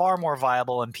is far more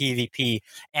viable in PvP,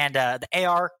 and the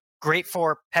AR, great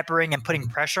for peppering and putting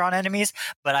pressure on enemies,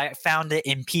 but I found it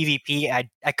in PvP,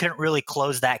 I couldn't really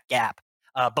close that gap.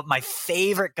 But my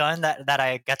favorite gun that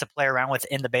I got to play around with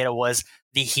in the beta was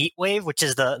the Heatwave, which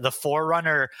is the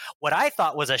Forerunner, what I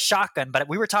thought was a shotgun, but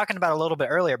we were talking about a little bit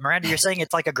earlier. Miranda, you're saying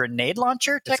it's like a grenade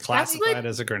launcher? It's classified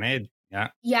as a grenade. Yeah.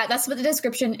 Yeah, that's what the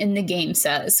description in the game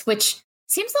says, which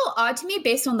seems a little odd to me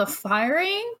based on the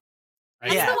firing.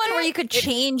 That's the one where you could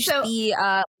change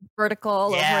the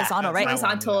vertical or horizontal, right?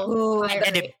 Horizontal.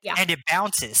 And it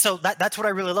bounces. So that's what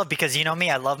I really love, because you know me,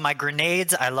 I love my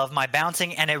grenades, I love my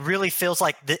bouncing, and it really feels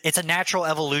like it's a natural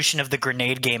evolution of the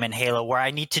grenade game in Halo, where I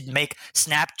need to make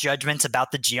snap judgments about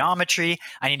the geometry.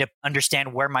 I need to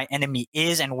understand where my enemy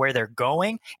is and where they're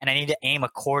going, and I need to aim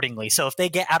accordingly. So if they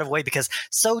get out of the way, because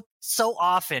so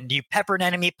often you pepper an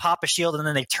enemy, pop a shield, and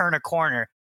then they turn a corner.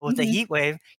 With the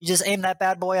Heatwave, you just aim that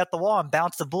bad boy at the wall and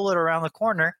bounce the bullet around the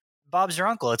corner. Bob's your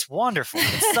uncle. It's wonderful.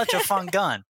 It's such a fun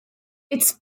gun.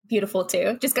 It's beautiful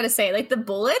too. Just gotta say, like the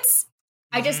bullets,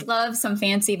 I just love some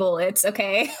fancy bullets.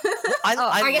 Okay,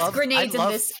 I guess grenades in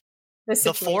this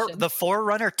situation. The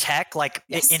Forerunner tech, like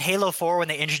in Halo 4, when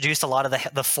they introduced a lot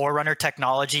of the Forerunner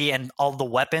technology and all the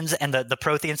weapons and the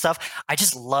Prothean stuff, I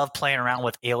just love playing around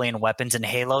with alien weapons in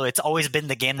Halo. It's always been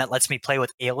the game that lets me play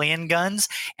with alien guns,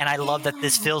 and I love that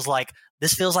this feels like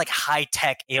high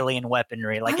tech alien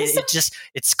weaponry. Like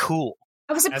it's cool.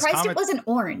 I was surprised it wasn't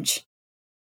orange.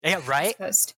 Yeah, right.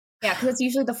 Yeah, because it's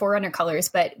usually the Forerunner colors,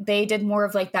 but they did more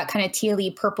of like that kind of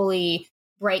tealy, purpley,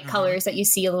 bright colors that you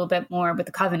see a little bit more with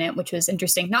the Covenant, which was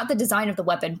interesting. Not the design of the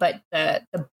weapon, but the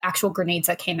actual grenades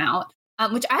that came out,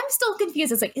 which I'm still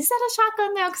confused. It's like, is that a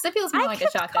shotgun now? Because it feels more like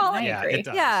a shotgun. I agree.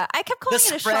 Yeah, I kept calling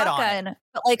it a shotgun,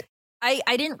 but like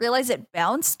I didn't realize it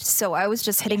bounced, so I was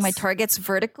just hitting my targets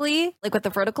vertically, like with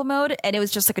the vertical mode, and it was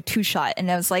just like a 2-shot,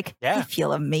 and I was like, I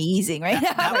feel amazing right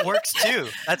now. That works too.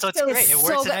 That's what's great. It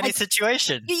works in any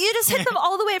situation. You just hit them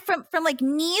all the way from like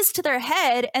knees to their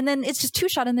head, and then it's just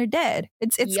 2-shot and they're dead.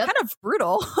 It's kind of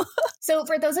brutal. So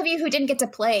for those of you who didn't get to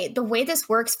play, the way this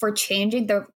works for changing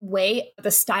the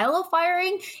style of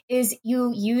firing is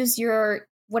you use your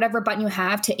whatever button you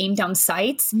have to aim down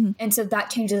sights. And so that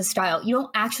changes the style. You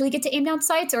don't actually get to aim down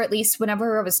sights, or at least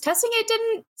whenever I was testing it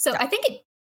didn't. So I think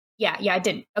it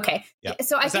didn't. Okay. Yeah.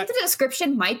 So I think the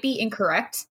description might be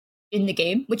incorrect in the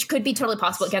game, which could be totally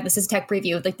possible. Again, this is a tech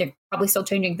preview. Like they're probably still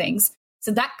changing things.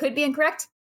 So that could be incorrect.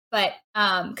 But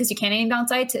because you can't aim down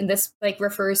sights, and this like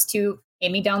refers to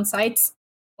aiming down sights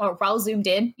or while zoomed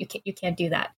in, you can't do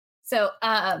that. So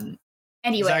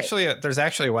anyway, there's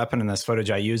actually a weapon in this footage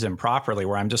I use improperly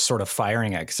where I'm just sort of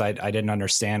firing it because I didn't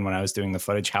understand when I was doing the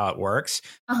footage how it works.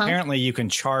 Apparently, you can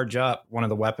charge up one of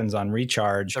the weapons on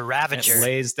recharge. The Ravager. It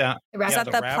lays down. Is that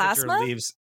the plasma?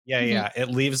 Leaves, it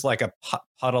leaves like a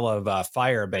puddle of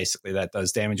fire basically that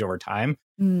does damage over time.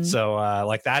 So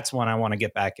like that's one I want to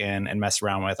get back in and mess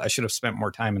around with. I should have spent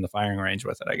more time in the firing range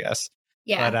with it, I guess.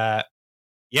 Yeah. But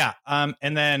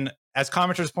and then as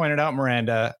commenters pointed out,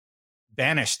 Miranda,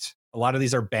 banished. A lot of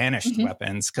these are banished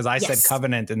weapons because I said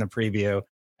Covenant in the preview.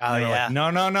 Oh yeah.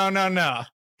 Like, no.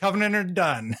 Covenant are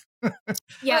done.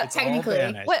 Yeah, technically.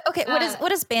 What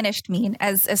does banished mean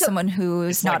as someone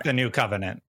who's it's not like the new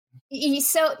Covenant?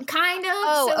 So kind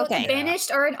of. Okay. The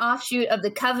Banished are an offshoot of the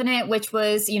Covenant, which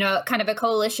was, kind of a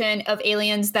coalition of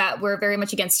aliens that were very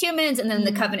much against humans, and then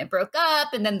the Covenant broke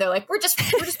up, and then they're like, we're just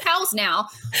pals now.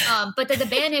 But the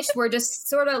Banished were just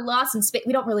sort of lost in space.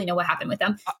 We don't really know what happened with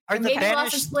them. Are the Maybe lost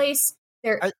in Banished? space.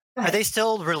 Are they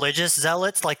still religious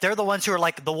zealots? Like they're the ones who are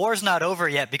like, the war's not over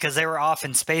yet because they were off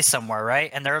in space somewhere, right?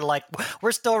 And they're like,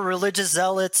 we're still religious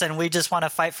zealots and we just want to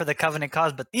fight for the Covenant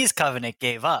cause, but these Covenant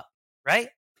gave up, right?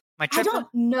 I don't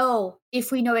know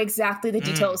if we know exactly the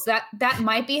details. That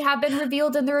might have been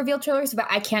revealed in the reveal trailers, but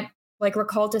I can't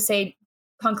recall to say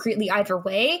concretely either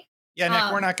way. Yeah,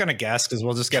 Nick, we're not going to guess because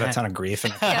we'll just get a ton of grief. You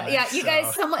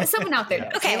guys, someone out there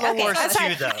knows. Okay, Halo Wars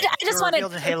 2, though. I just wanted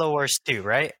revealed in Halo Wars 2,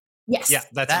 right? Yes. Yeah,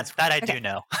 that I do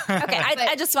know. Okay,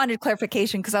 I just wanted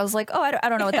clarification because I was like, oh, I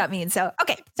don't know what that means. So,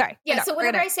 okay, sorry. Yeah, so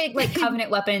whenever I say Covenant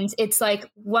weapons, it's like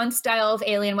one style of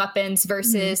alien weapons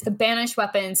versus the Banished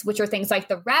weapons, which are things like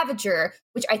the Ravager,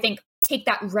 which I think take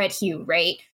that red hue,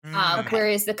 right?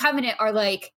 Whereas the Covenant are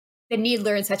like the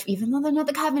Needler and such. Even though they're not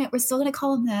the Covenant, we're still going to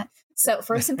call them that. So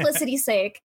for simplicity's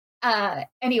sake.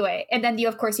 Anyway, and then you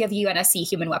have the UNSC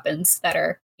human weapons that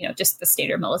are, just the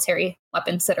standard military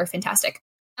weapons that are fantastic.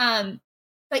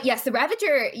 But yes, the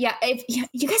Ravager, if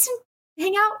you guys didn't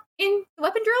hang out in the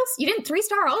weapon drills? You didn't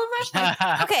 3-star all of them?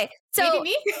 Okay, so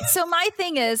so my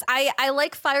thing is I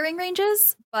like firing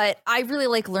ranges, but I really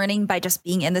like learning by just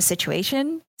being in the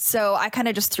situation. So I kind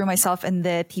of just threw myself in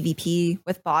the PvP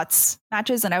with bots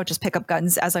matches, and I would just pick up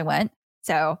guns as I went.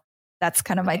 So that's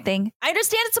kind of my thing. I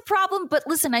understand it's a problem, but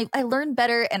listen, I learn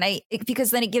better, and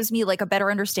because then it gives me like a better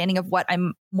understanding of what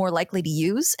I'm more likely to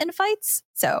use in fights.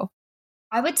 So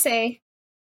I would say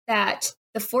that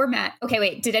the format. Okay,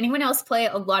 wait. Did anyone else play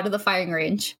a lot of the firing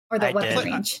range or the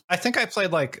weapon range? I think I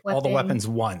played all the weapons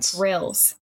once.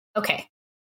 Rails. Okay.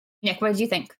 Nick, what did you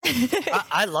think?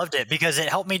 I loved it because it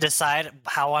helped me decide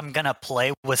how I'm going to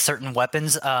play with certain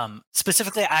weapons.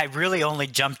 Specifically, I really only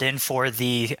jumped in for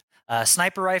the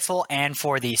sniper rifle and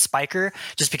for the spiker,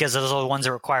 just because those are the ones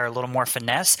that require a little more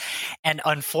finesse. And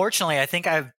unfortunately, I think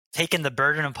I've taken the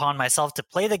burden upon myself to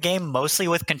play the game mostly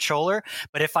with controller.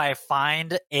 But if I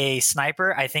find a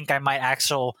sniper, I think I might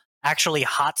actually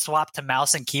hot swap to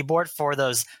mouse and keyboard for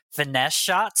those finesse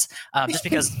shots, just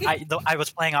because I was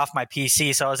playing off my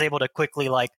PC, so I was able to quickly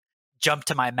jump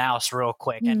to my mouse real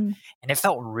quick, and it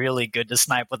felt really good to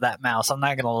snipe with that mouse. I'm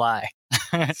not gonna lie.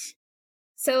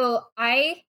 So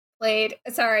I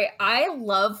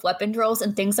love weapon drills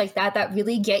and things like that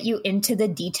really get you into the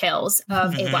details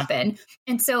of a weapon.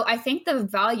 And so I think the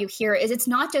value here is it's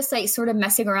not just sort of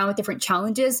messing around with different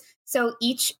challenges. So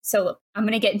I'm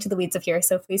going to get into the weeds of here,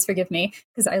 so please forgive me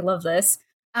because I love this.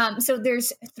 So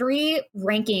there's 3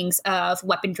 rankings of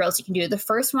weapon drills you can do. The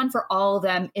first one for all of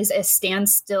them is a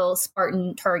standstill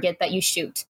Spartan target that you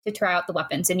shoot to try out the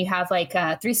weapons. And you have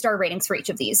 3-star ratings for each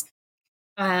of these.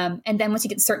 And then once you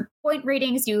get certain point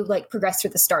ratings, you progress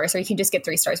through the stars, or you can just get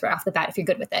 3 stars right off the bat if you're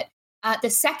good with it.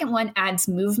 The second one adds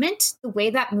movement. The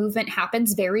way that movement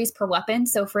happens varies per weapon.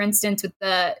 So for instance, with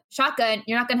the shotgun,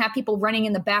 you're not going to have people running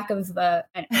in the back of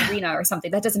an arena or something.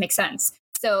 That doesn't make sense.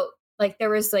 So there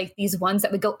was these ones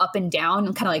that would go up and down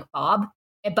and kind of like bob,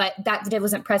 but that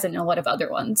wasn't present in a lot of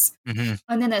other ones. Mm-hmm.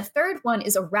 And then the third one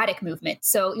is erratic movement.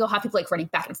 So you'll have people running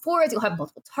back and forth. You'll have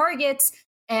multiple targets.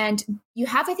 And you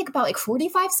have, I think, about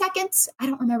 45 seconds. I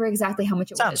don't remember exactly how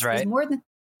much it was. Sounds right. It was more than,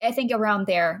 I think, around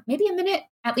there. Maybe a minute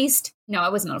at least. No,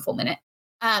 it wasn't a full minute.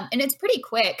 And it's pretty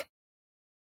quick.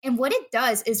 And what it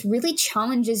does is really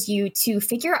challenges you to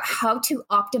figure out how to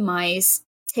optimize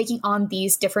taking on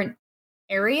these different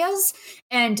areas.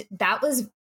 And that was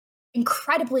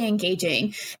incredibly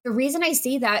engaging. The reason I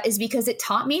say that is because it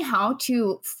taught me how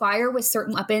to fire with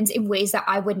certain weapons in ways that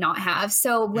I would not have.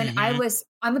 So when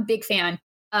I'm a big fan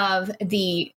of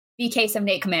the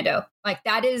VK-78 Commando.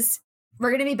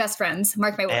 We're going to be best friends.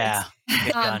 Mark my words.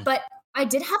 Yeah, but I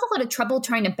did have a lot of trouble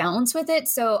trying to balance with it.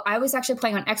 So I was actually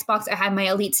playing on Xbox. I had my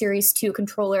Elite Series 2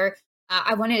 controller.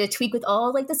 I wanted to tweak with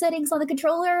all the settings on the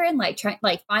controller and try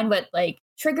find what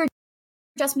trigger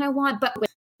adjustment I want. But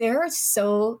there are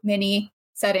so many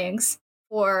settings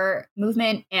for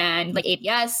movement and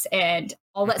ADS and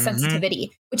all that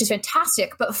sensitivity, which is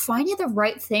fantastic. But finding the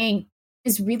right thing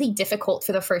is really difficult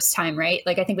for the first time, right?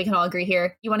 I think we can all agree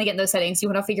here. You want to get in those settings. You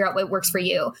want to figure out what works for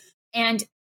you. And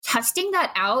testing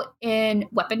that out in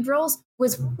weapon drills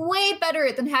was way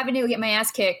better than having to get my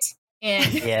ass kicked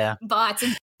in bots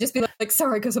and just be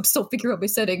sorry, because I'm still figuring out my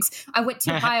settings. I went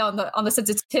too high on the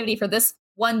sensitivity for this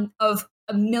one of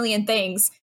a million things.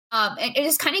 And it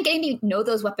just kind of getting to know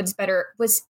those weapons better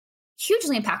was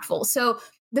hugely impactful. So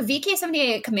the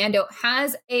VK-78 Commando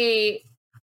has a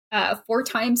 4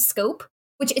 times scope,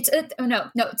 which it's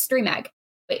it's 3 mag.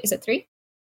 Wait, is it 3?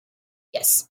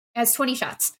 Yes, it has 20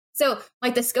 shots. So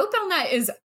like the scope on that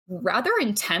is rather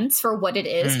intense for what it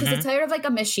is, because it's sort of like a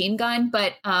machine gun,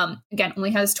 but again,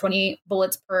 only has 20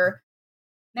 bullets per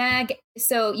mag.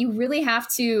 So you really have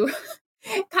to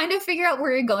kind of figure out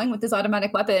where you're going with this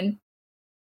automatic weapon.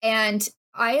 And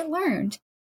I learned,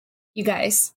 you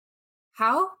guys,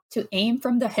 how to aim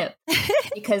from the hip,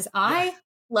 because I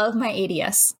love my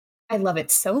ADS. I love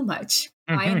it so much.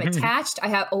 I am attached.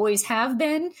 I always have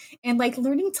been. And like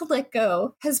learning to let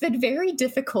go has been very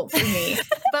difficult for me.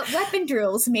 But Weapon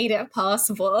Drills made it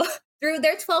possible. Through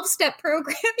their 12-step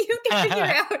program, you can figure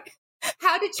out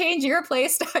how to change your play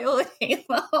style in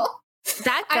Halo.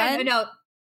 That gun? No.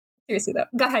 Seriously though.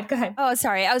 Go ahead. Oh,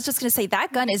 sorry. I was just going to say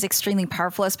that gun is extremely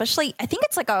powerful, especially I think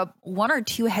it's like a 1 or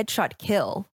 2 headshot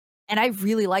kill. And I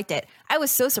really liked it. I was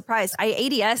so surprised. I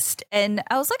ADS'd and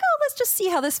I was like, oh, let's just see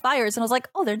how this fires. And I was like,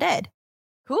 oh, they're dead.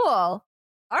 Cool. All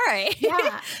right.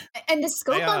 Yeah. And the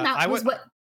scope on that was what...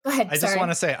 Go ahead. I just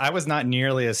want to say I was not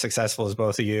nearly as successful as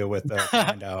both of you with the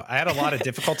commando. I had a lot of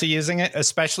difficulty using it,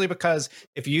 especially because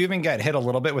if you even get hit a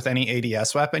little bit with any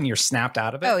ADS weapon, you're snapped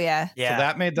out of it. Oh, yeah. So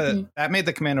that made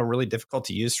the commando really difficult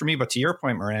to use for me. But to your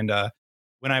point, Miranda,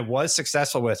 when I was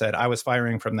successful with it, I was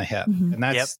firing from the hip. And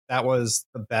that was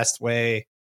the best way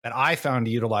that I found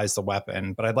to utilize the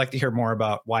weapon. But I'd like to hear more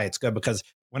about why it's good, because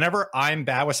whenever I'm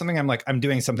bad with something, I'm like, I'm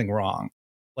doing something wrong.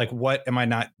 Like, what am I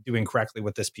not doing correctly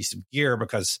with this piece of gear?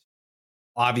 Because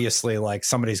obviously, like,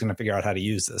 somebody's going to figure out how to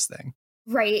use this thing.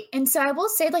 Right. And so I will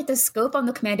say, like, the scope on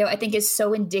the commando, I think, is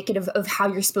so indicative of how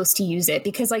you're supposed to use it,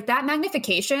 because like that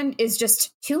magnification is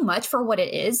just too much for what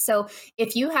it is. So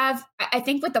if you have, I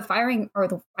think with the firing,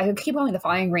 I keep calling the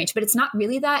firing range, but it's not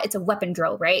really that. It's a weapon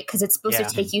drill, right? Because it's supposed to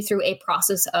take you through a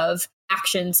process of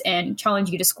actions and challenge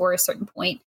you to score a certain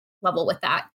point level with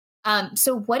that.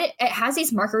 So what it has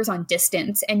these markers on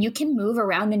distance, and you can move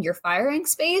around in your firing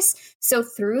space. So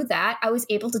through that, I was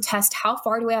able to test how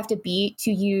far do I have to be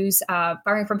to use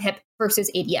firing from hip versus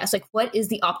ADS? Like, what is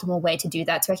the optimal way to do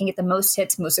that so I can get the most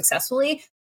hits most successfully?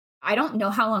 I don't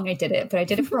know how long I did it, but I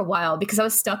did it for a while because I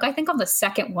was stuck, I think, on the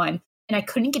second one, and I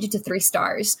couldn't get it to 3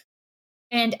 stars.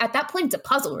 And at that point, it's a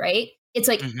puzzle, right? It's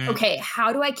like, okay,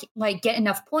 how do I like get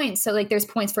enough points? So like, there's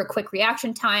points for a quick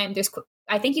reaction time.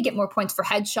 I think you get more points for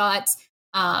headshots.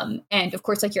 And of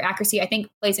course, like your accuracy, I think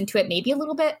plays into it maybe a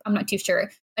little bit. I'm not too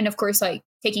sure. And of course, like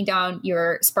taking down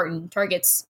your Spartan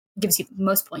targets gives you the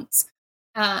most points.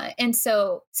 And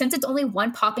so since it's only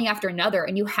one popping after another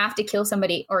and you have to kill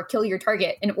somebody or kill your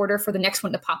target in order for the next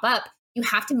one to pop up, you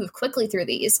have to move quickly through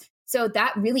these. So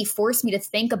that really forced me to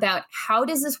think about, how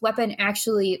does this weapon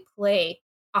actually play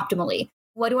optimally?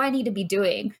 What do I need to be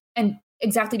doing? And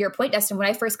exactly to your point, Destin, when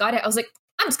I first got it, I was like,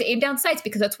 I'm just gonna aim down sights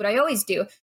because that's what I always do.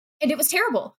 And it was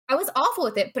terrible. I was awful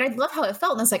with it, but I love how it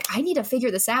felt. And I was like, I need to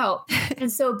figure this out.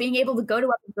 And so being able to go to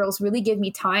Weapon Drills really gave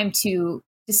me time to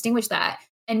distinguish that.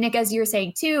 And Nick, as you were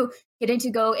saying too, getting to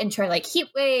go and try like Heat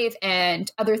Wave and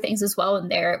other things as well in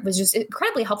there was just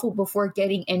incredibly helpful before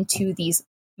getting into these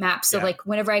maps. So like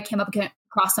whenever I came up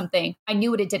across something, I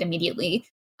knew what it did immediately.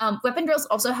 Weapon Drills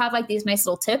also have like these nice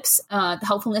little tips. The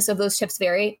helpfulness of those tips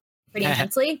vary pretty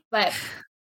intensely. But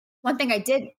one thing I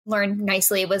did learn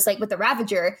nicely was like with the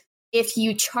Ravager, if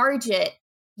you charge it,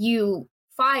 you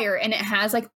fire, and it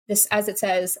has like this, as it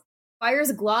says,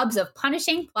 fires globs of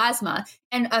punishing plasma,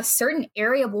 and a certain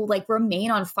area will like remain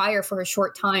on fire for a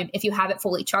short time if you have it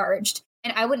fully charged.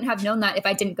 And I wouldn't have known that if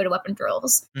I didn't go to Weapon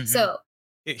Drills. So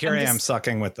here I am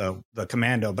sucking with the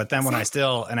commando, but then when I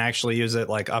actually use it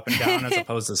like up and down as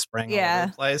opposed to spraying all over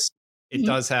the place, it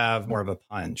does have more of a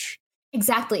punch.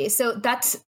 Exactly. So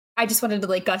I just wanted to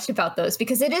like gush about those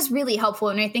because it is really helpful.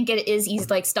 And I think it is easy,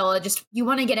 like Stella, just you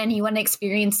want to get in, you want to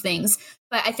experience things.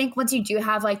 But I think once you do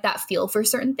have like that feel for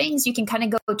certain things, you can kind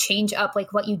of go change up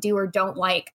like what you do or don't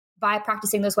like by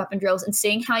practicing those weapon drills and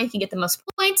seeing how you can get the most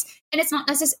points. And it's not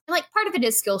necessarily like part of it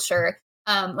is skill, sure.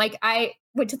 Like I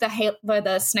went to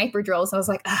the sniper drills and I was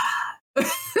like,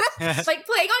 like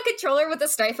playing on controller with a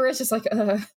sniper is just like,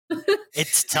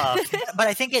 It's tough. But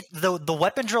I think the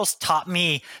weapon drills taught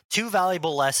me 2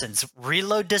 valuable lessons.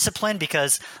 Reload discipline,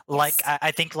 because like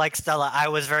I think like Stella, I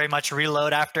was very much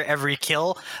reload after every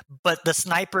kill. But the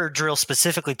sniper drill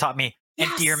specifically taught me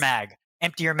empty your mag,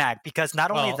 because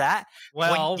not only that.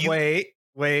 Well, wait,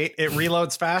 it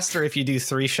reloads faster if you do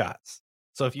 3 shots.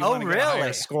 So if you want to get a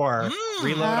higher score,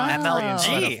 reload on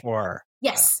MLG 4.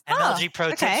 Yes. MLG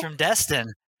pro tips from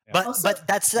Destin. But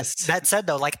that said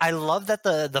though, like I love that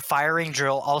the firing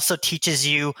drill also teaches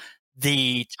you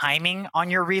the timing on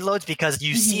your reloads, because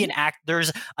you see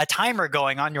there's a timer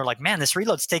going on. You're like, man, this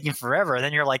reload's taking forever. And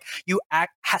then you're like,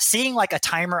 seeing like a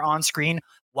timer on screen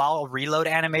while reload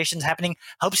animation's happening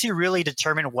helps you really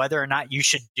determine whether or not you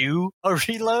should do a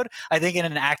reload, I think, in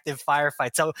an active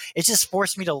firefight. So it just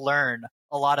forced me to learn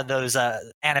a lot of those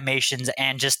animations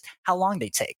and just how long they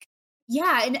take.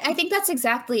 Yeah, and I think that's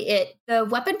exactly it. The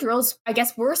weapon drills, I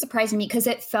guess, were surprising me because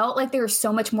it felt like they were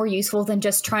so much more useful than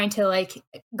just trying to like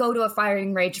go to a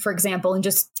firing range, for example, and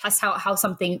just test out how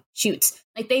something shoots.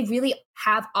 Like they really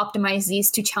have optimized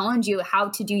these to challenge you how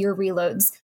to do your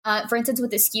reloads. For instance,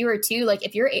 with the skewer too, like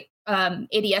if you're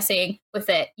ADSing with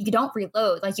it, you don't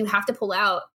reload. Like you have to pull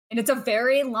out, and it's a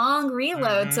very long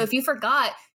reload. So if you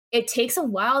forgot, it takes a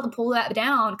while to pull that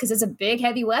down because it's a big,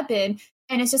 heavy weapon.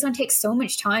 And it's just going to take so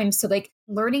much time. So like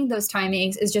learning those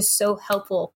timings is just so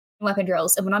helpful in weapon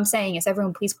drills. And what I'm saying is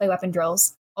everyone please play weapon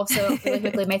drills. Also, really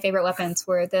quickly, my favorite weapons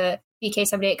were the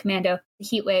BK-78 Commando, the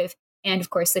Heatwave, and of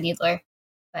course the Needler.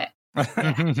 But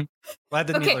glad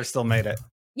the Needler still made it.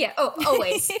 Yeah. Oh,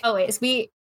 always. We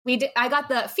did. I got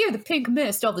the Fear the Pink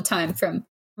Mist all the time from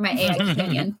my AI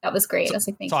companion. That was great. I was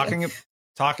like, thank you.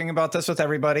 Talking about this with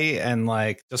everybody and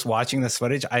like just watching this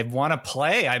footage, I want to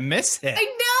play. I miss it. I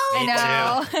know.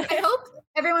 I hope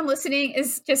everyone listening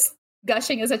is just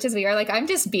gushing as much as we are. Like I'm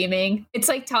just beaming. It's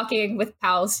like talking with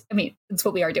pals. I mean, that's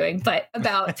what we are doing, but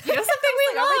about something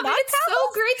we love. And it's so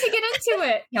great to get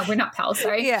into it. No, we're not pals.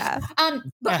 Sorry. Yeah.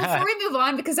 But before we move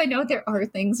on, because I know there are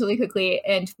things really quickly,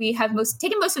 and we have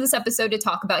taken most of this episode to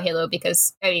talk about Halo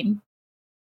because I mean,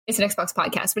 it's an Xbox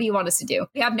podcast. What do you want us to do?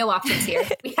 We have no options here.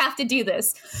 We have to do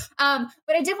this. But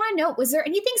I did want to know, was there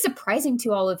anything surprising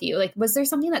to all of you? Like, was there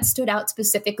something that stood out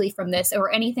specifically from this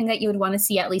or anything that you would want to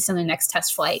see at least in the next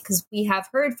test flight? Because we have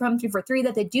heard from 343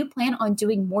 that they do plan on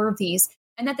doing more of these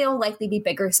and that they'll likely be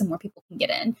bigger so more people can get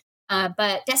in.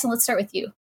 But Destin, let's start with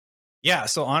you. Yeah.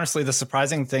 So honestly, the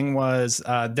surprising thing was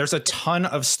there's a ton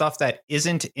of stuff that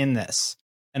isn't in this.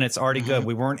 And it's already good.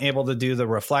 We weren't able to do the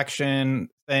reflection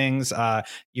things.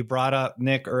 You brought up,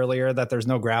 Nick, earlier that there's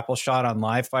no grapple shot on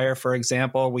live fire, for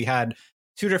example. We had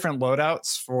 2 different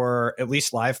loadouts for at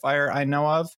least live fire I know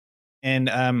of.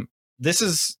 And this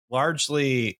is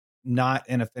largely not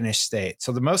in a finished state.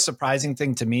 So the most surprising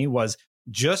thing to me was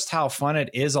just how fun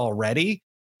it is already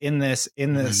in the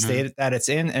state that it's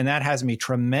in. And that has me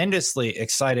tremendously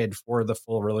excited for the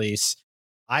full release.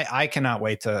 I cannot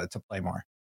wait to play more.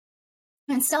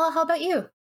 And Stella, how about you?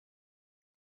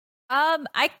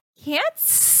 I can't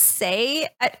say.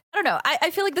 I don't know. I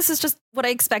feel like this is just what I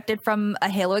expected from a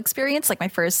Halo experience, like my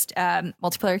first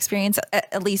multiplayer experience,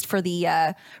 at least for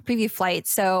the preview flight.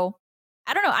 So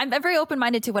I don't know. I'm very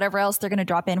open-minded to whatever else they're going to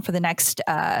drop in for the next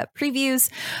previews.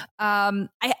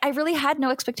 I really had no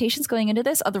expectations going into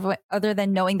this other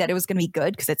than knowing that it was going to be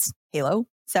good because it's Halo.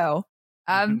 So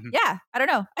yeah, I don't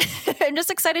know. I'm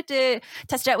just excited to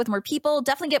test it out with more people.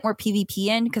 Definitely get more PvP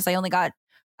in because I only got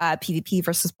PvP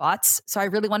versus bots. So I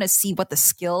really want to see what the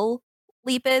skill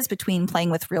leap is between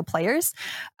playing with real players.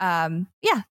 Yeah,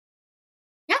 I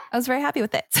was very happy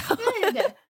with it. So.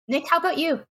 Good. Nick, how about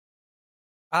you?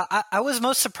 I was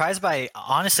most surprised by,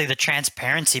 honestly, the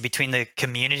transparency between the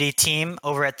community team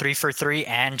over at 343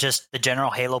 and just the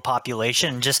general Halo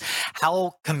population, just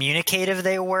how communicative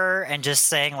they were and just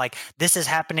saying, like, this is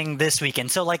happening this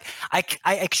weekend. So, like, I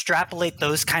extrapolate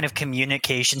those kind of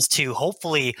communications to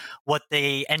hopefully what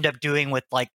they end up doing with,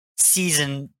 like,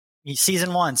 season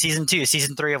 1, season 2,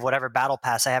 season 3 of whatever battle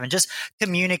pass I have, and just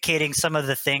communicating some of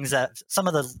the things some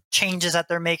of the changes that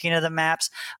they're making to the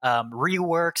maps,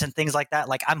 reworks and things like that.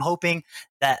 Like I'm hoping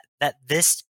that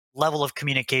this level of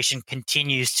communication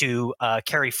continues to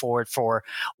carry forward for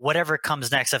whatever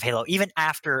comes next of Halo, even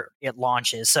after it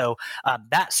launches. So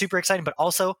that's super exciting, but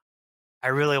also I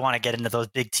really want to get into those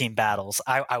big team battles.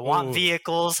 I want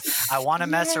vehicles. I want to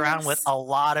mess around with a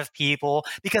lot of people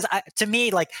because to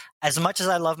me, like, as much as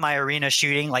I love my arena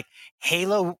shooting, like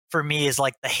Halo for me is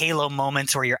like the Halo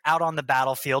moments where you're out on the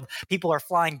battlefield. People are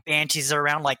flying Banshees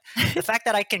around. Like the fact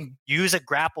that I can use a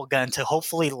grapple gun to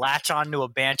hopefully latch onto a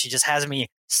Banshee just has me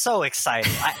so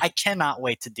excited. I cannot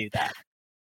wait to do that.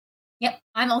 Yep.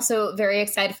 I'm also very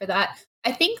excited for that.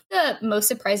 I think the most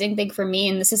surprising thing for me,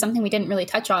 and this is something we didn't really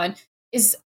touch on,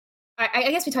 is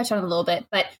I guess we touched on it a little bit,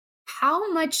 but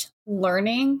how much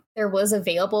learning there was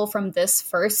available from this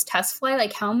first test flight,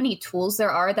 like how many tools there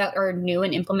are that are new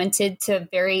and implemented to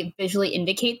very visually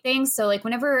indicate things. So like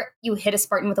whenever you hit a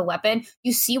Spartan with a weapon,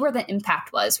 you see where the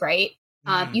impact was, right?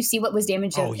 You see what was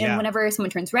damaged. And whenever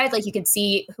someone turns red, like you can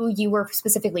see who you were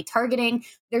specifically targeting.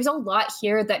 There's a lot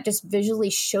here that just visually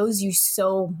shows you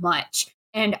so much.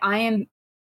 And I am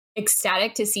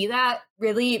ecstatic to see that,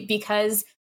 really, because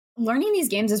learning these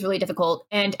games is really difficult.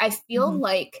 And I feel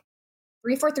like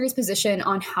 343's position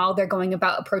on how they're going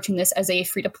about approaching this as a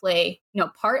free-to-play,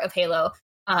 part of Halo,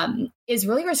 is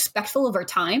really respectful of our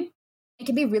time. It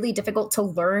can be really difficult to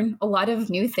learn a lot of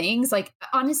new things. Like,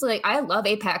 honestly, like, I love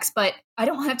Apex, but I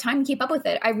don't have time to keep up with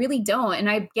it. I really don't. And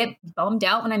I get bummed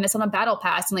out when I miss on a battle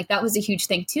pass. And like, that was a huge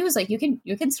thing too, is like, you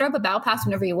can start up a battle pass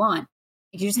whenever you want.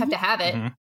 You just have to have it.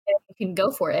 And you can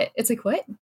go for it. It's like, what?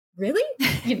 Really?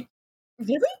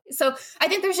 Really? So I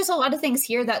think there's just a lot of things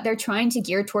here that they're trying to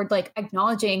gear toward, like,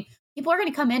 acknowledging people are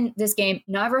going to come in this game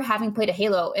never having played a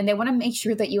Halo, and they want to make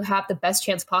sure that you have the best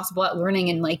chance possible at learning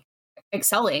and like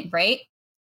excelling, right?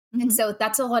 And so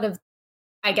that's a lot of,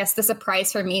 I guess, the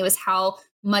surprise for me was how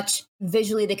much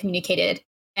visually they communicated,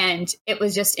 and it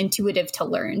was just intuitive to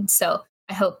learn. So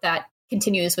I hope that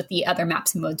continues with the other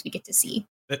maps and modes we get to see.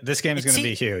 This game is going to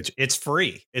be huge. It's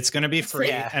free. It's going to be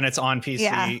free, and it's on PC.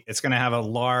 Yeah. It's going to have a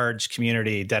large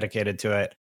community dedicated to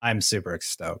it. I'm super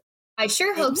stoked. I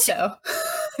sure hope so.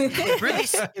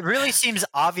 It really seems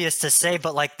obvious to say,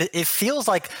 but like it feels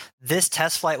like this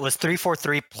test flight was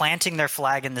 343 planting their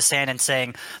flag in the sand and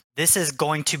saying, this is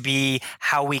going to be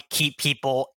how we keep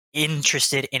people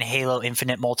interested in Halo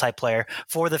Infinite multiplayer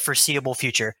for the foreseeable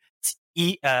future. It's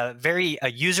very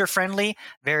user-friendly,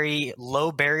 very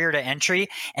low barrier to entry,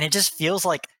 and it just feels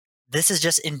like this is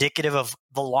just indicative of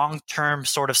the long-term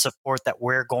sort of support that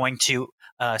we're going to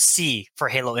see for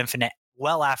Halo Infinite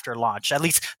well after launch. At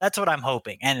least that's what I'm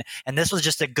hoping. And this was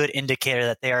just a good indicator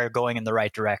that they are going in the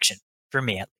right direction, for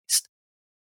me at least.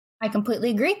 I completely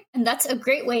agree. And that's a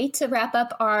great way to wrap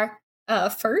up our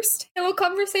first Halo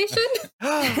conversation.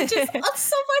 Just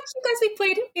so much, you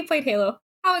guys, we played Halo.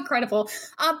 How incredible.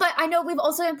 But I know we've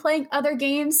also been playing other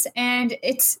games, and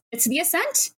it's The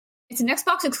Ascent. It's an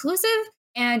Xbox exclusive,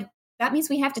 and that means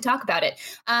we have to talk about it.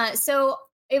 So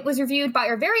it was reviewed by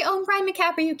our very own Brian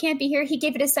McCaffrey, who can't be here. He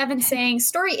gave it a 7, saying,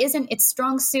 story isn't its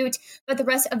strong suit, but the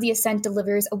rest of The Ascent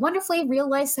delivers a wonderfully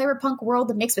real-life cyberpunk world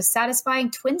that mixed with satisfying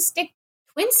twin stick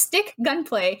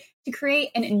gunplay to create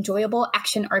an enjoyable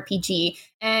action RPG.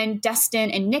 And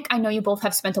Destin and Nick, I know you both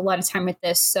have spent a lot of time with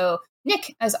this. So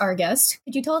Nick, as our guest,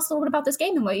 could you tell us a little bit about this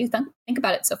game and what you think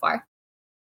about it so far?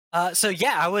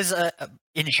 I was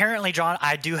inherently drawn.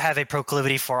 I do have a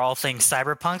proclivity for all things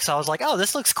cyberpunk, so I was like, oh,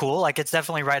 this looks cool. Like, it's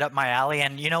definitely right up my alley.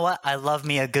 And you know what? I love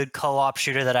me a good co-op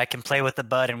shooter that I can play with the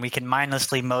bud, and we can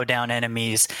mindlessly mow down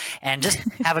enemies and just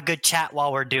have a good chat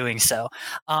while we're doing so.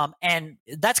 And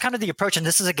that's kind of the approach. And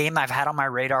this is a game I've had on my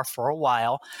radar for a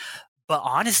while. But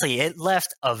honestly, it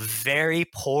left a very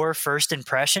poor first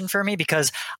impression for me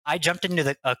because I jumped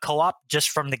into a co-op just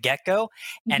from the get-go,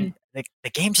 and the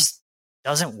game just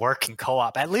doesn't work in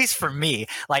co-op, at least for me.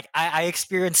 Like, I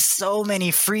experienced so many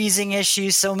freezing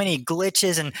issues, so many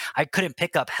glitches, and I couldn't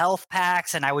pick up health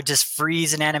packs, and I would just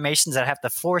freeze in animations that I'd have to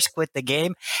force quit the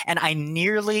game. And I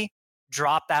nearly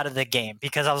dropped out of the game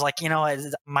because I was like,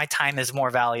 my time is more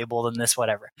valuable than this,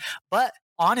 whatever. But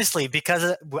honestly,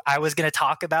 because I was going to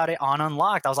talk about it on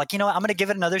Unlocked, I was like, I'm going to give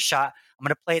it another shot. I'm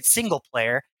going to play it single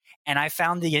player. And I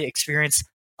found the experience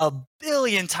a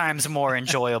billion times more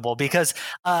enjoyable because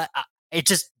it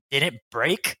just didn't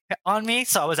break on me.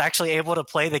 So I was actually able to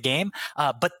play the game.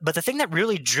 But the thing that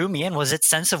really drew me in was its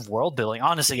sense of world building,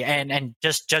 honestly. And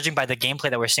just judging by the gameplay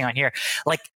that we're seeing on here,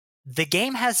 like, the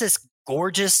game has this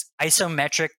gorgeous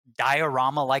isometric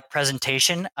diorama-like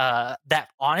presentation that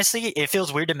honestly, it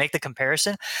feels weird to make the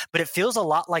comparison, but it feels a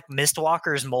lot like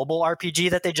Mistwalker's mobile RPG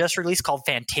that they just released called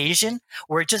Fantasian,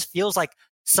 where it just feels like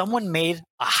someone made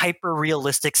a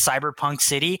hyper-realistic cyberpunk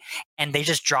city and they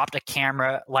just dropped a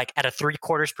camera like at a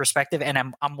 3/4 perspective, and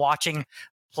I'm watching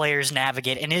players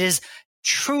navigate, and it is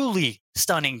truly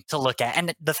stunning to look at.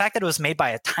 And the fact that it was made by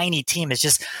a tiny team is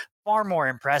just far more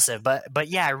impressive. But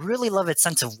yeah, I really love its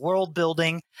sense of world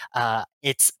building,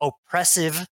 its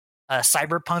oppressive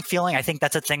cyberpunk feeling. I think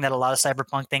that's a thing that a lot of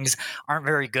cyberpunk things aren't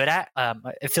very good at.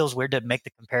 It feels weird to make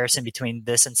the comparison between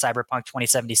this and Cyberpunk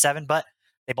 2077, but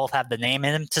they both have the name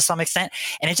in them to some extent.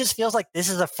 And it just feels like this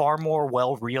is a far more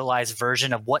well-realized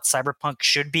version of what cyberpunk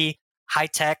should be.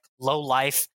 High-tech,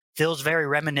 low-life, feels very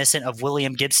reminiscent of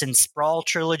William Gibson's Sprawl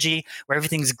trilogy, where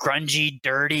everything's grungy,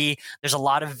 dirty. There's a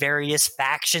lot of various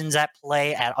factions at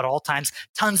play at all times,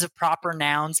 tons of proper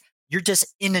nouns. You're just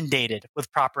inundated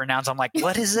with proper nouns. I'm like,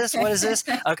 what is this? What is this?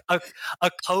 A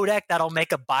codec that'll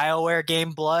make a BioWare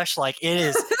game blush? Like,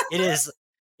 it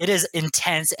is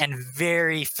intense and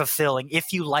very fulfilling.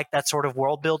 If you like that sort of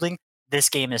world building, this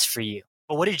game is for you.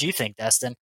 But what did you think,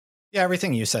 Destin? Yeah,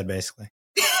 everything you said, basically.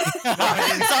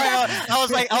 I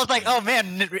was like, oh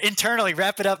man, internally,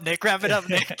 wrap it up, Nick.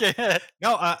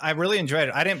 No, I really enjoyed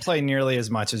it. I didn't play nearly as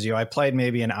much as you. I played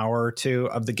maybe an hour or two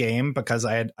of the game because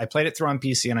I played it through on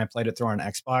PC and I played it through on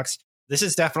Xbox. This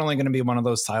is definitely going to be one of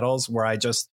those titles where I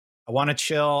want to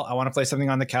chill. I want to play something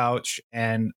on the couch,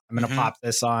 and I'm going to pop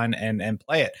this on and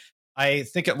play it. I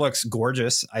think it looks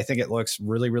gorgeous. I think it looks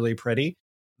really, really pretty.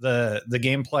 The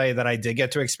gameplay that I did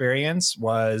get to experience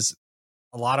was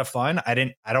a lot of fun. I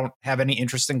don't have any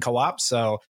interest in co-op,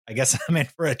 so I guess I'm in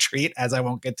for a treat as I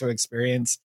won't get to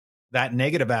experience that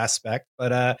negative aspect.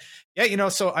 But yeah,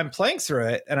 so I'm playing through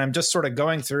it and I'm just sort of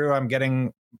going through. I'm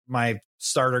getting my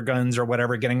starter guns or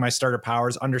whatever, getting my starter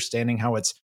powers, understanding how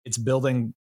it's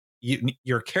building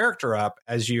your character up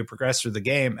as you progress through the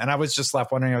game. And I was just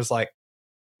left wondering, I was like,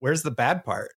 where's the bad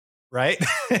part? Right?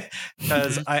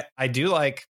 Because I do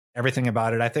like everything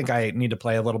about it. I think I need to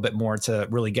play a little bit more to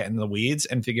really get in the weeds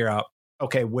and figure out,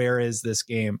 okay, where is this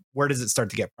game? Where does it start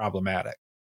to get problematic?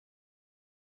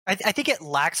 I think it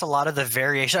lacks a lot of the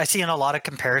variation. I see in a lot of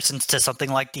comparisons to something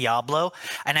like Diablo.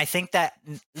 And I think that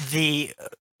the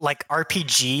like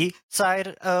RPG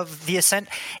side of the Ascent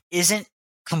isn't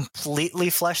completely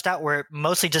fleshed out, where it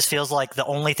mostly just feels like the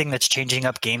only thing that's changing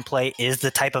up gameplay is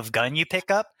the type of gun you pick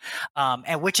up,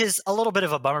 and which is a little bit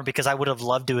of a bummer because I would have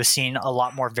loved to have seen a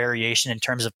lot more variation in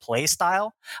terms of play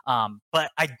style.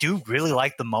 But I do really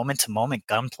like the moment-to-moment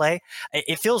gunplay.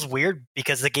 It feels weird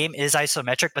because the game is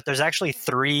isometric, but there's actually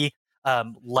 3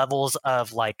 levels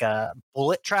of like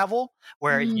bullet travel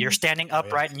where you're standing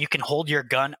upright and you can hold your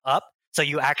gun up. So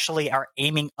you actually are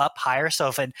aiming up higher. So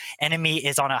if an enemy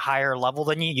is on a higher level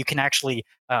than you, you can actually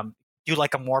do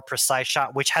like a more precise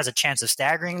shot, which has a chance of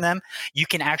staggering them. You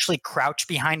can actually crouch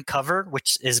behind cover,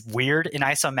 which is weird in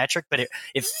isometric, but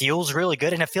it feels really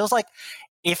good. And it feels like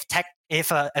if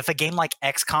a game like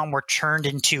XCOM were turned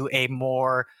into a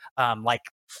more like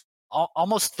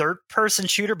almost third-person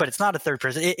shooter, but it's not a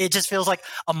third-person. It just feels like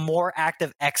a more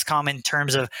active XCOM in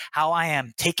terms of how I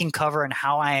am taking cover and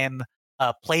how I am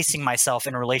placing myself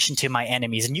in relation to my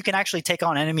enemies. And you can actually take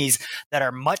on enemies that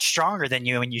are much stronger than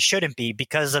you, and you shouldn't be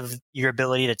because of your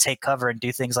ability to take cover and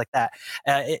do things like that.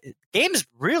 Game's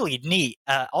really neat.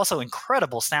 Also,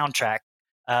 incredible soundtrack.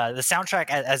 The soundtrack,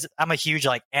 as I'm a huge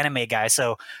like anime guy,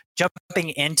 so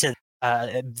jumping into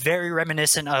very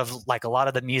reminiscent of like a lot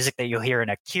of the music that you'll hear in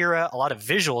Akira, a lot of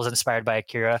visuals inspired by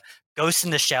Akira. Ghost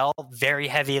in the Shell, very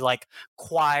heavy like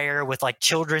choir with like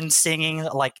children singing,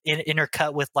 like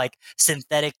intercut with like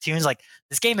synthetic tunes. Like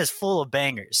this game is full of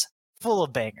bangers.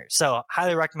 So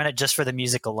highly recommend it just for the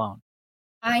music alone.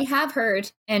 I have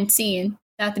heard and seen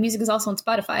that the music is also on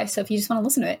Spotify. So if you just want to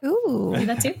listen to it, do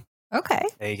that too. Okay.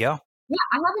 There you go. Yeah,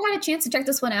 I haven't had a chance to check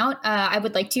this one out. I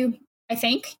would like to, I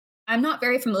think. I'm not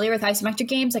very familiar with isometric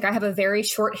games. Like I have a very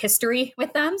short history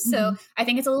with them. So I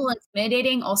think it's a little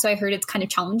intimidating. Also, I heard it's kind of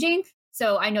challenging.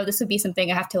 So I know this would be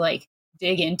something I have to like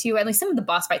dig into. At least some of the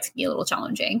boss fights can be a little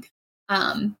challenging.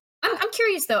 I'm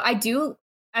curious though. I do,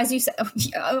 as you said,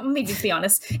 maybe just be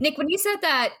honest. Nick, when you said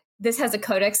that this has a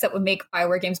codex that would make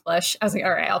Bioware games blush, I was like,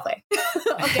 all right, I'll play.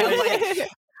 Okay,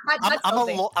 I'll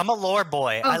play. I'm a lore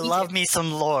boy. I love too. Me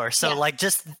some lore. So like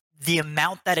just the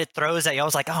amount that it throws at you, I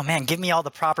was like, oh man, give me all the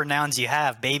proper nouns you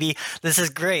have, baby. This is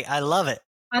great. I love it.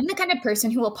 I'm the kind of person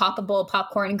who will pop a bowl of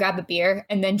popcorn and grab a beer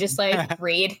and then just like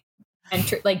read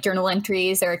like journal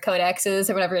entries or codexes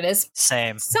or whatever it is.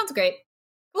 Same. Sounds great.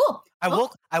 Cool.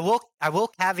 I will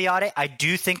caveat it. I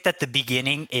do think that the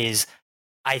beginning is,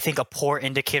 I think, a poor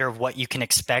indicator of what you can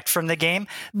expect from the game.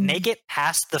 Make it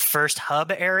past the first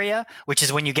hub area, which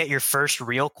is when you get your first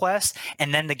real quest,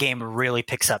 and then the game really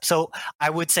picks up. So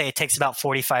I would say it takes about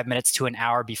 45 minutes to an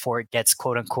hour before it gets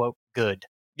quote unquote good.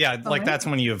 Yeah, like that's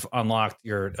when you've unlocked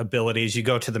your abilities. You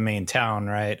go to the main town,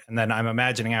 right? And then I'm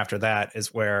imagining after that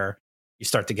is where you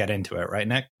start to get into it, right,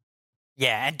 Nick?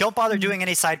 Yeah, and don't bother doing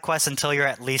any side quests until you're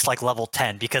at least like level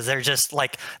 10, because they're just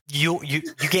like you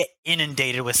get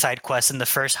inundated with side quests in the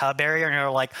first hub area, and you're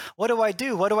like, what do I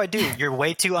do? You're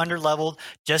way too underleveled.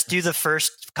 Just do the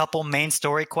first couple main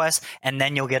story quests, and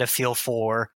then you'll get a feel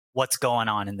for what's going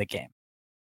on in the game.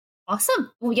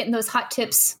 Awesome. We'll be getting those hot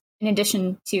tips in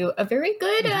addition to a very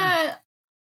good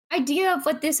idea of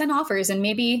what this offers, and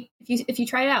maybe if you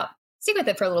try it out, stick with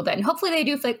it for a little bit, and hopefully they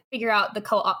do figure out the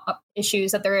co-op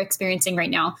issues that they're experiencing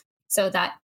right now, so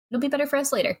that it'll be better for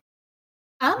us later.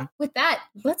 With that,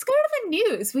 let's go to the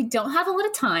news. We don't have a lot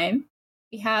of time.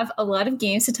 We have a lot of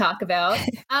games to talk about,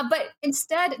 but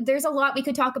instead, there's a lot we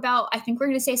could talk about. I think we're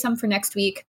going to save some for next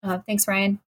week. Thanks,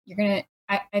 Ryan.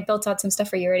 I built out some stuff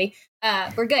for you already.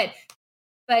 We're good,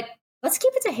 but let's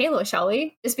keep it to Halo, shall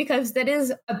we? Just because that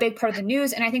is a big part of the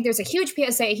news, and I think there's a huge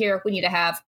PSA here we need to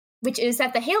have. which is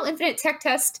that the Halo Infinite tech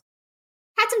test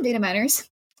had some data miners,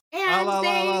 and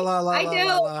they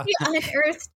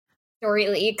unearthed story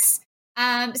leaks.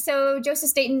 So Joseph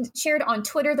Staten shared on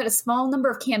Twitter that a small number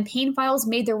of campaign files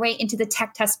made their way into the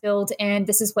tech test build, and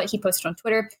this is what he posted on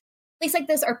Twitter. Leaks like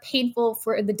this are painful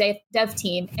for the dev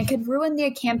team and could ruin the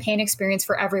campaign experience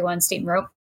for everyone, Staten wrote.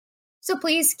 So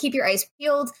please keep your eyes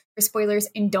peeled for spoilers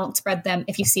and don't spread them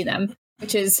if you see them,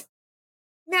 which is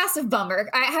massive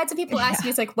bummer. I had some people ask me,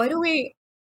 it's like,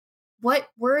 what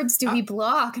words do we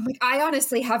block? I'm like, I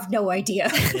honestly have no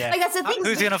idea. Yeah. Like, that's the thing.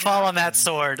 Who's going to fall on that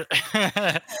sword?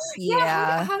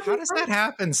 Yeah. How does that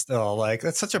happen still? Like,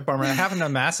 that's such a bummer. It happened to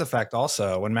Mass Effect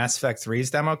also. When Mass Effect 3's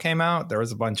demo came out, there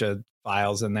was a bunch of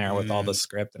files in there with all the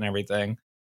script and everything.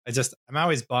 I'm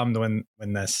always bummed when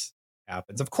this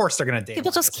happens. Of course they're going to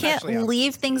People just can't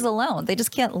leave things alone. They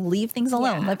just can't leave things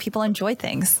alone. Yeah. Let people enjoy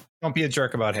things. Don't be a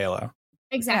jerk about Halo.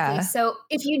 Exactly. Yeah. So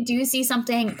if you do see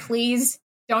something, please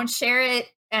don't share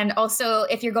it. And also,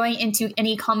 if you're going into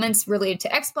any comments related to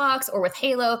Xbox or with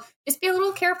Halo, just be a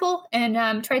little careful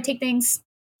and try to take things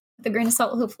with a grain of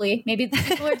salt, hopefully. Maybe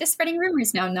people are just spreading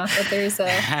rumors now, not that there's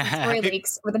story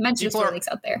leaks or the mention of story leaks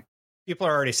out there. People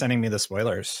are already sending me the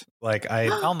spoilers. Like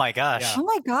Oh my gosh. Yeah. Oh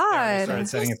my They already God. started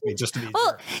sending it to me just to be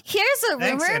Well, here's a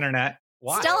Thanks, rumor. internet.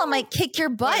 Why? Stella might kick your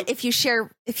butt if you share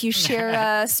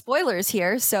spoilers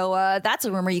here. So that's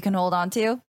a rumor you can hold on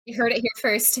to. You heard it here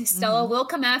first. Stella will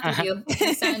come after you if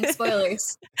you send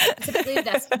spoilers. Typically,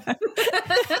 that's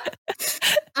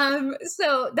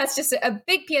so that's just a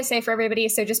big PSA for everybody.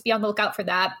 So just be on the lookout for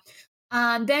that.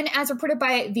 Then, as reported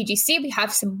by VGC, we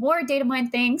have some more data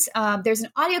mine things. There's an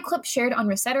audio clip shared on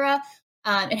Resetera.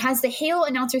 It has the Halo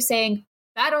announcer saying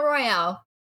 "Battle Royale."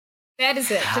 That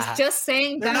is it. Just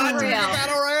saying They're Battle not doing Royale.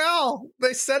 Battle Royale.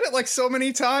 They said it like so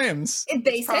many times.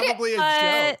 They said it. Probably a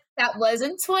joke. That was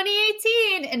in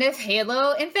 2018. And if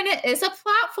Halo Infinite is a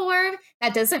platform,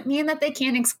 that doesn't mean that they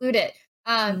can't exclude it.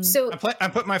 So, I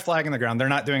put my flag in the ground. They're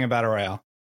not doing a Battle Royale.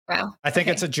 wow. I think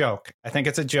Okay. it's a joke. I think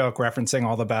it's a joke referencing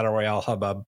all the Battle Royale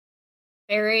hubbub.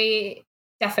 Very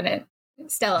definite.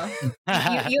 Stella,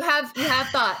 you have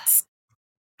thoughts.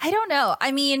 I don't know.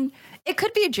 I mean, it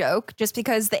could be a joke just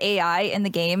because the AI in the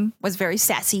game was very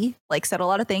sassy, like said a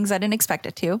lot of things I didn't expect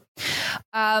it to.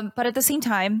 But at the same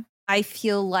time, I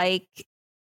feel like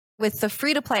with the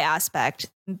free to play aspect,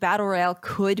 Battle Royale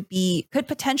could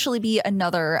potentially be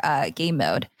another game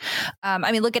mode.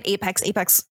 I mean, look at Apex.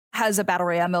 Apex has a Battle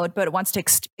Royale mode, but it wants to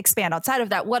expand outside of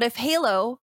that. What if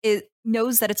Halo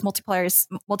knows that its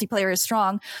multiplayer is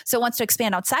strong, so it wants to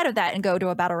expand outside of that and go to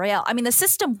a Battle Royale? I mean, the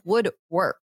system would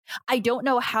work. I don't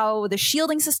know how the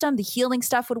shielding system, the healing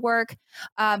stuff would work.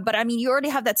 But I mean, you already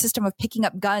have that system of picking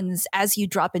up guns as you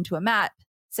drop into a map.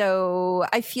 So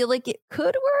I feel like it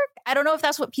could work. I don't know if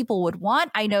that's what people would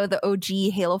want. I know the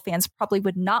OG Halo fans probably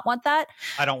would not want that.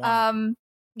 I don't want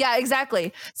Yeah,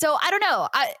 exactly. So I don't know.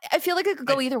 I feel like it could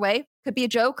go either way. Could be a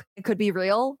joke. It could be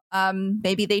real.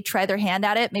 Maybe they try their hand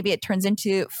at it. Maybe it turns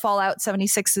into Fallout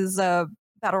 76's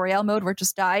Battle Royale mode where it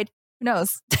just died. Who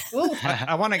knows?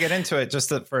 I want to get into it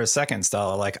just for a second,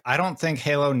 Stella. Like, I don't think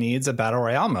Halo needs a Battle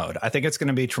Royale mode. I think it's going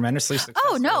to be tremendously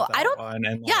successful. Oh, no, with that I don't. one.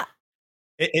 And Yeah.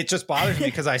 It just bothers me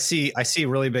because I see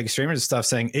really big streamers and stuff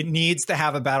saying it needs to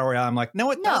have a Battle Royale. I'm like,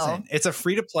 no, it doesn't. It's a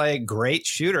free to play, great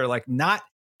shooter. Like, not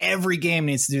every game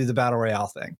needs to do the Battle Royale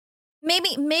thing. Maybe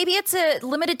it's a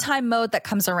limited time mode that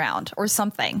comes around or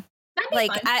something.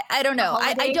 Like, I don't know.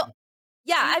 I don't.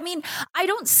 Yeah, I mean, I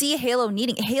don't see Halo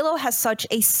needing. Halo has such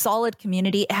a solid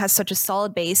community. It has such a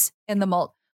solid base in the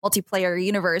multiplayer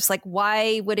universe. Like,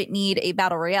 why would it need a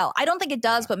Battle Royale? I don't think it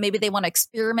does, but maybe they want to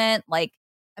experiment. Like,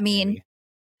 I mean, Maybe.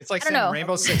 It's like I don't saying know.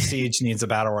 Rainbow Six Siege needs a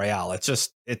Battle Royale. It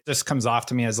just comes off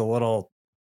to me as a little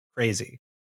crazy.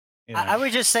 You know? I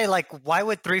would just say, like, why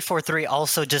would 343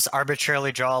 also just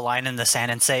arbitrarily draw a line in the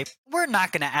sand and say, we're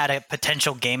not going to add a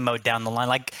potential game mode down the line?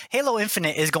 Like, Halo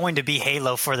Infinite is going to be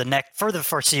Halo for the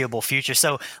foreseeable future.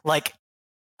 So, like,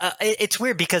 it's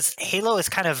weird because Halo has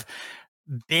kind of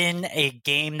been a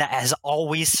game that has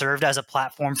always served as a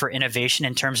platform for innovation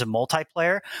in terms of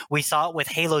multiplayer. We saw it with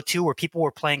Halo 2 where people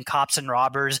were playing cops and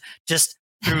robbers just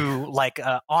through like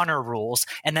honor rules,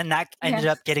 and then that ended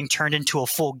up getting turned into a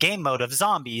full game mode of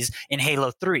zombies in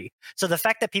Halo 3. So the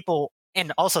fact that people,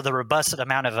 and also the robust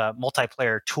amount of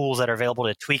multiplayer tools that are available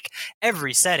to tweak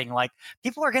every setting, like,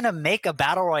 people are going to make a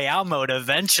Battle Royale mode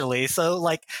eventually. So,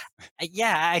 like,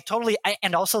 yeah,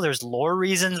 and also there's lore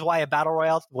reasons why a Battle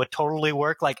Royale would totally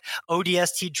work. Like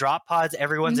ODST drop pods,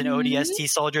 everyone's an ODST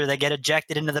soldier. They get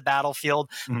ejected into the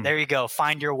battlefield. There you go.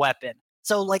 Find your weapon.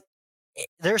 So, like,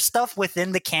 there's stuff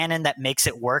within the canon that makes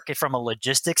it work from a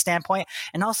logistics standpoint.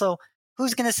 And also,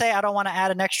 who's going to say I don't want to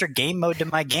add an extra game mode to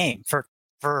my game for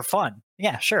fun?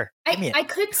 Yeah, sure. I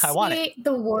could see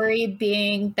the worry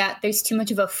being that there's too much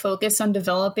of a focus on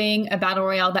developing a battle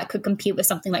royale that could compete with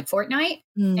something like Fortnite.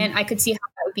 And I could see how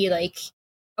that would be like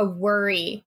a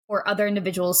worry for other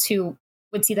individuals who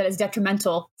would see that as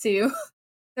detrimental to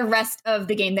the rest of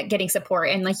the game that getting support.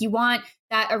 And like, you want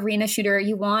that arena shooter,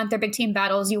 you want their big team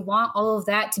battles, you want all of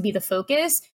that to be the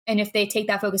focus. And if they take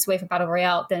that focus away from battle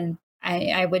royale, then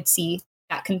I would see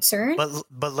that concern.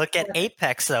 But look at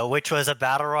Apex, though, which was a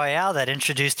battle royale that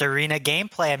introduced arena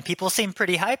gameplay, and people seem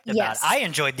pretty hyped about it. I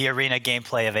enjoyed the arena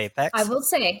gameplay of Apex. I will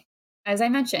say, as I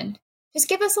mentioned, just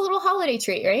give us a little holiday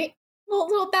treat, right?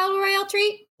 Little battle royale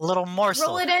treat. A little morsel.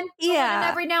 Roll it in.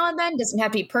 Every now and then. Doesn't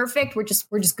have to be perfect. We're just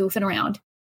goofing around.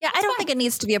 Yeah, I don't think it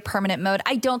needs to be a permanent mode.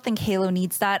 I don't think Halo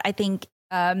needs that. I think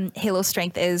Halo's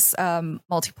strength is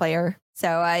multiplayer. So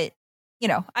I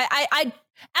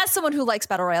as someone who likes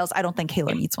battle royales, I don't think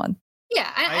Halo needs one. Yeah,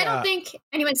 I don't think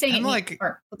anyone's saying it needs,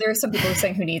 or there are some people who are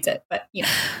saying who needs it, but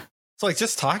So like,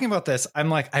 just talking about this, I'm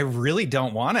like, I really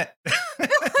don't want it.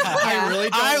 I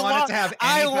really don't want it to have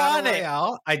any battle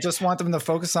royale. I just want them to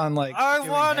focus on like. I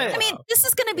want it. I mean, this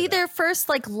is going to be their first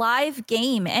like live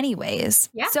game, anyways.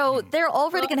 Yeah. So they're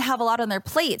already going to have a lot on their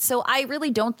plate. So I really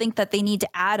don't think that they need to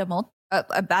add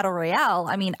a battle royale.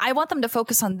 I mean, I want them to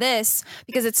focus on this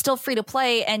because it's still free to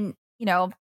play, and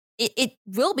it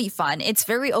will be fun. It's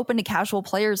very open to casual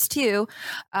players too.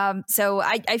 So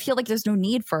I feel like there's no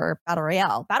need for battle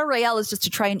royale. Battle royale is just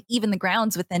to try and even the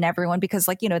grounds within everyone, because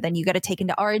then you got to take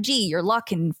into RNG, your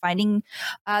luck, and finding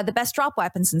the best drop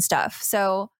weapons and stuff.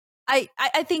 So I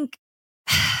think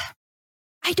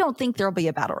I don't think there'll be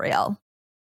a battle royale.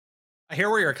 I hear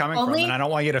where you're coming from, and I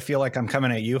don't want you to feel like I'm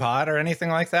coming at you hot or anything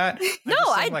like that.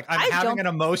 I'm having an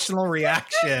emotional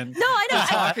reaction. No, I know.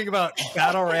 Talking about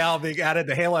battle royale being added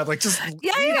to Halo, I'm like, just leave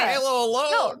Halo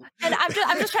alone. No, and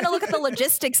I'm just trying to look at the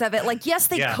logistics of it. Like, yes,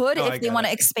 they could if they want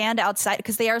to expand outside,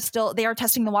 because they are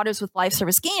testing the waters with live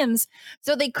service games,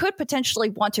 so they could potentially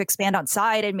want to expand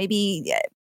outside and maybe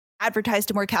advertise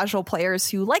to more casual players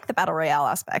who like the battle royale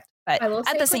aspect. But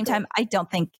at the same time, I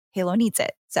don't think Halo needs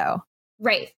it. So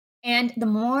right. And the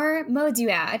more modes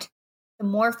you add, the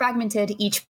more fragmented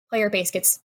each player base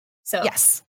gets. So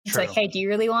yes, it's like, hey, do you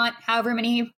really want however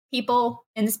many people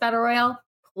in this battle royale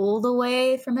pulled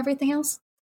away from everything else?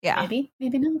 Yeah. Maybe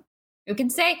not. Who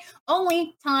can say?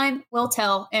 Only time will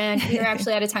tell. And we are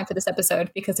actually out of time for this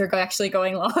episode because we're actually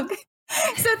going long.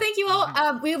 So thank you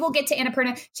all. We will get to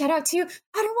Annapurna. Shout out to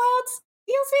Outer Wilds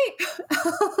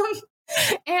DLC.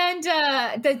 And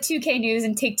the 2K news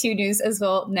and Take-Two news as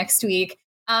well next week.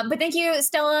 But thank you,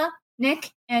 Stella, Nick,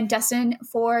 and Dustin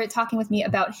for talking with me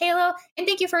about Halo. And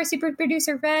thank you for our super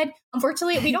producer, Red.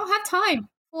 Unfortunately, we don't have time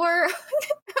for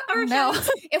our shows.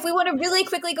 If we want to really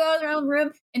quickly go around the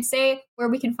room and say where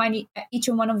we can find each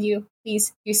and one of you,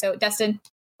 please do so. Dustin,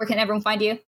 where can everyone find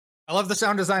you? I love the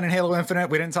sound design in Halo Infinite.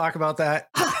 We didn't talk about that.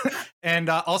 And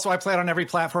also, I play it on every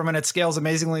platform, and it scales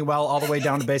amazingly well all the way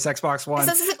down to base Xbox One.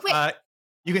 This is quick.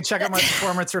 You can check out my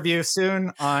performance review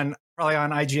soon probably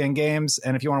on IGN Games.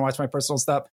 And if you want to watch my personal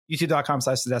stuff,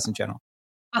 youtube.com/the Channel.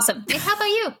 Awesome. Nick, how about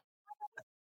you?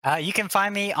 You can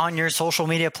find me on your social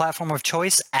media platform of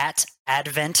choice at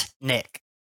AdventNick.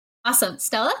 Awesome.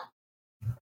 Stella?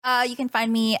 You can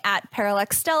find me at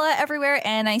Parallax Stella everywhere,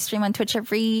 and I stream on Twitch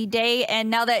every day.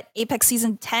 And now that Apex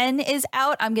Season 10 is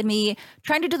out, I'm going to be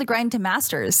trying to do the grind to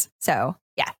Masters. So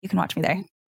yeah, you can watch me there.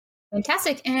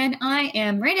 Fantastic. And I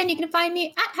am Raina. You can find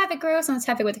me at Havoc Gross, and it's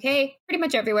Havoc with a K, pretty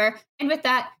much everywhere. And with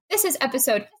that, this is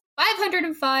episode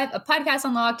 505 of Podcast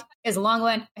Unlocked. It's a long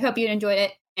one. I hope you enjoyed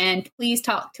it. And please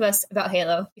talk to us about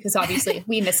Halo, because obviously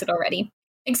we missed it already.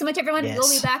 Thanks so much, everyone. Yes. We'll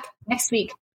be back next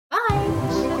week.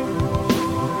 Bye.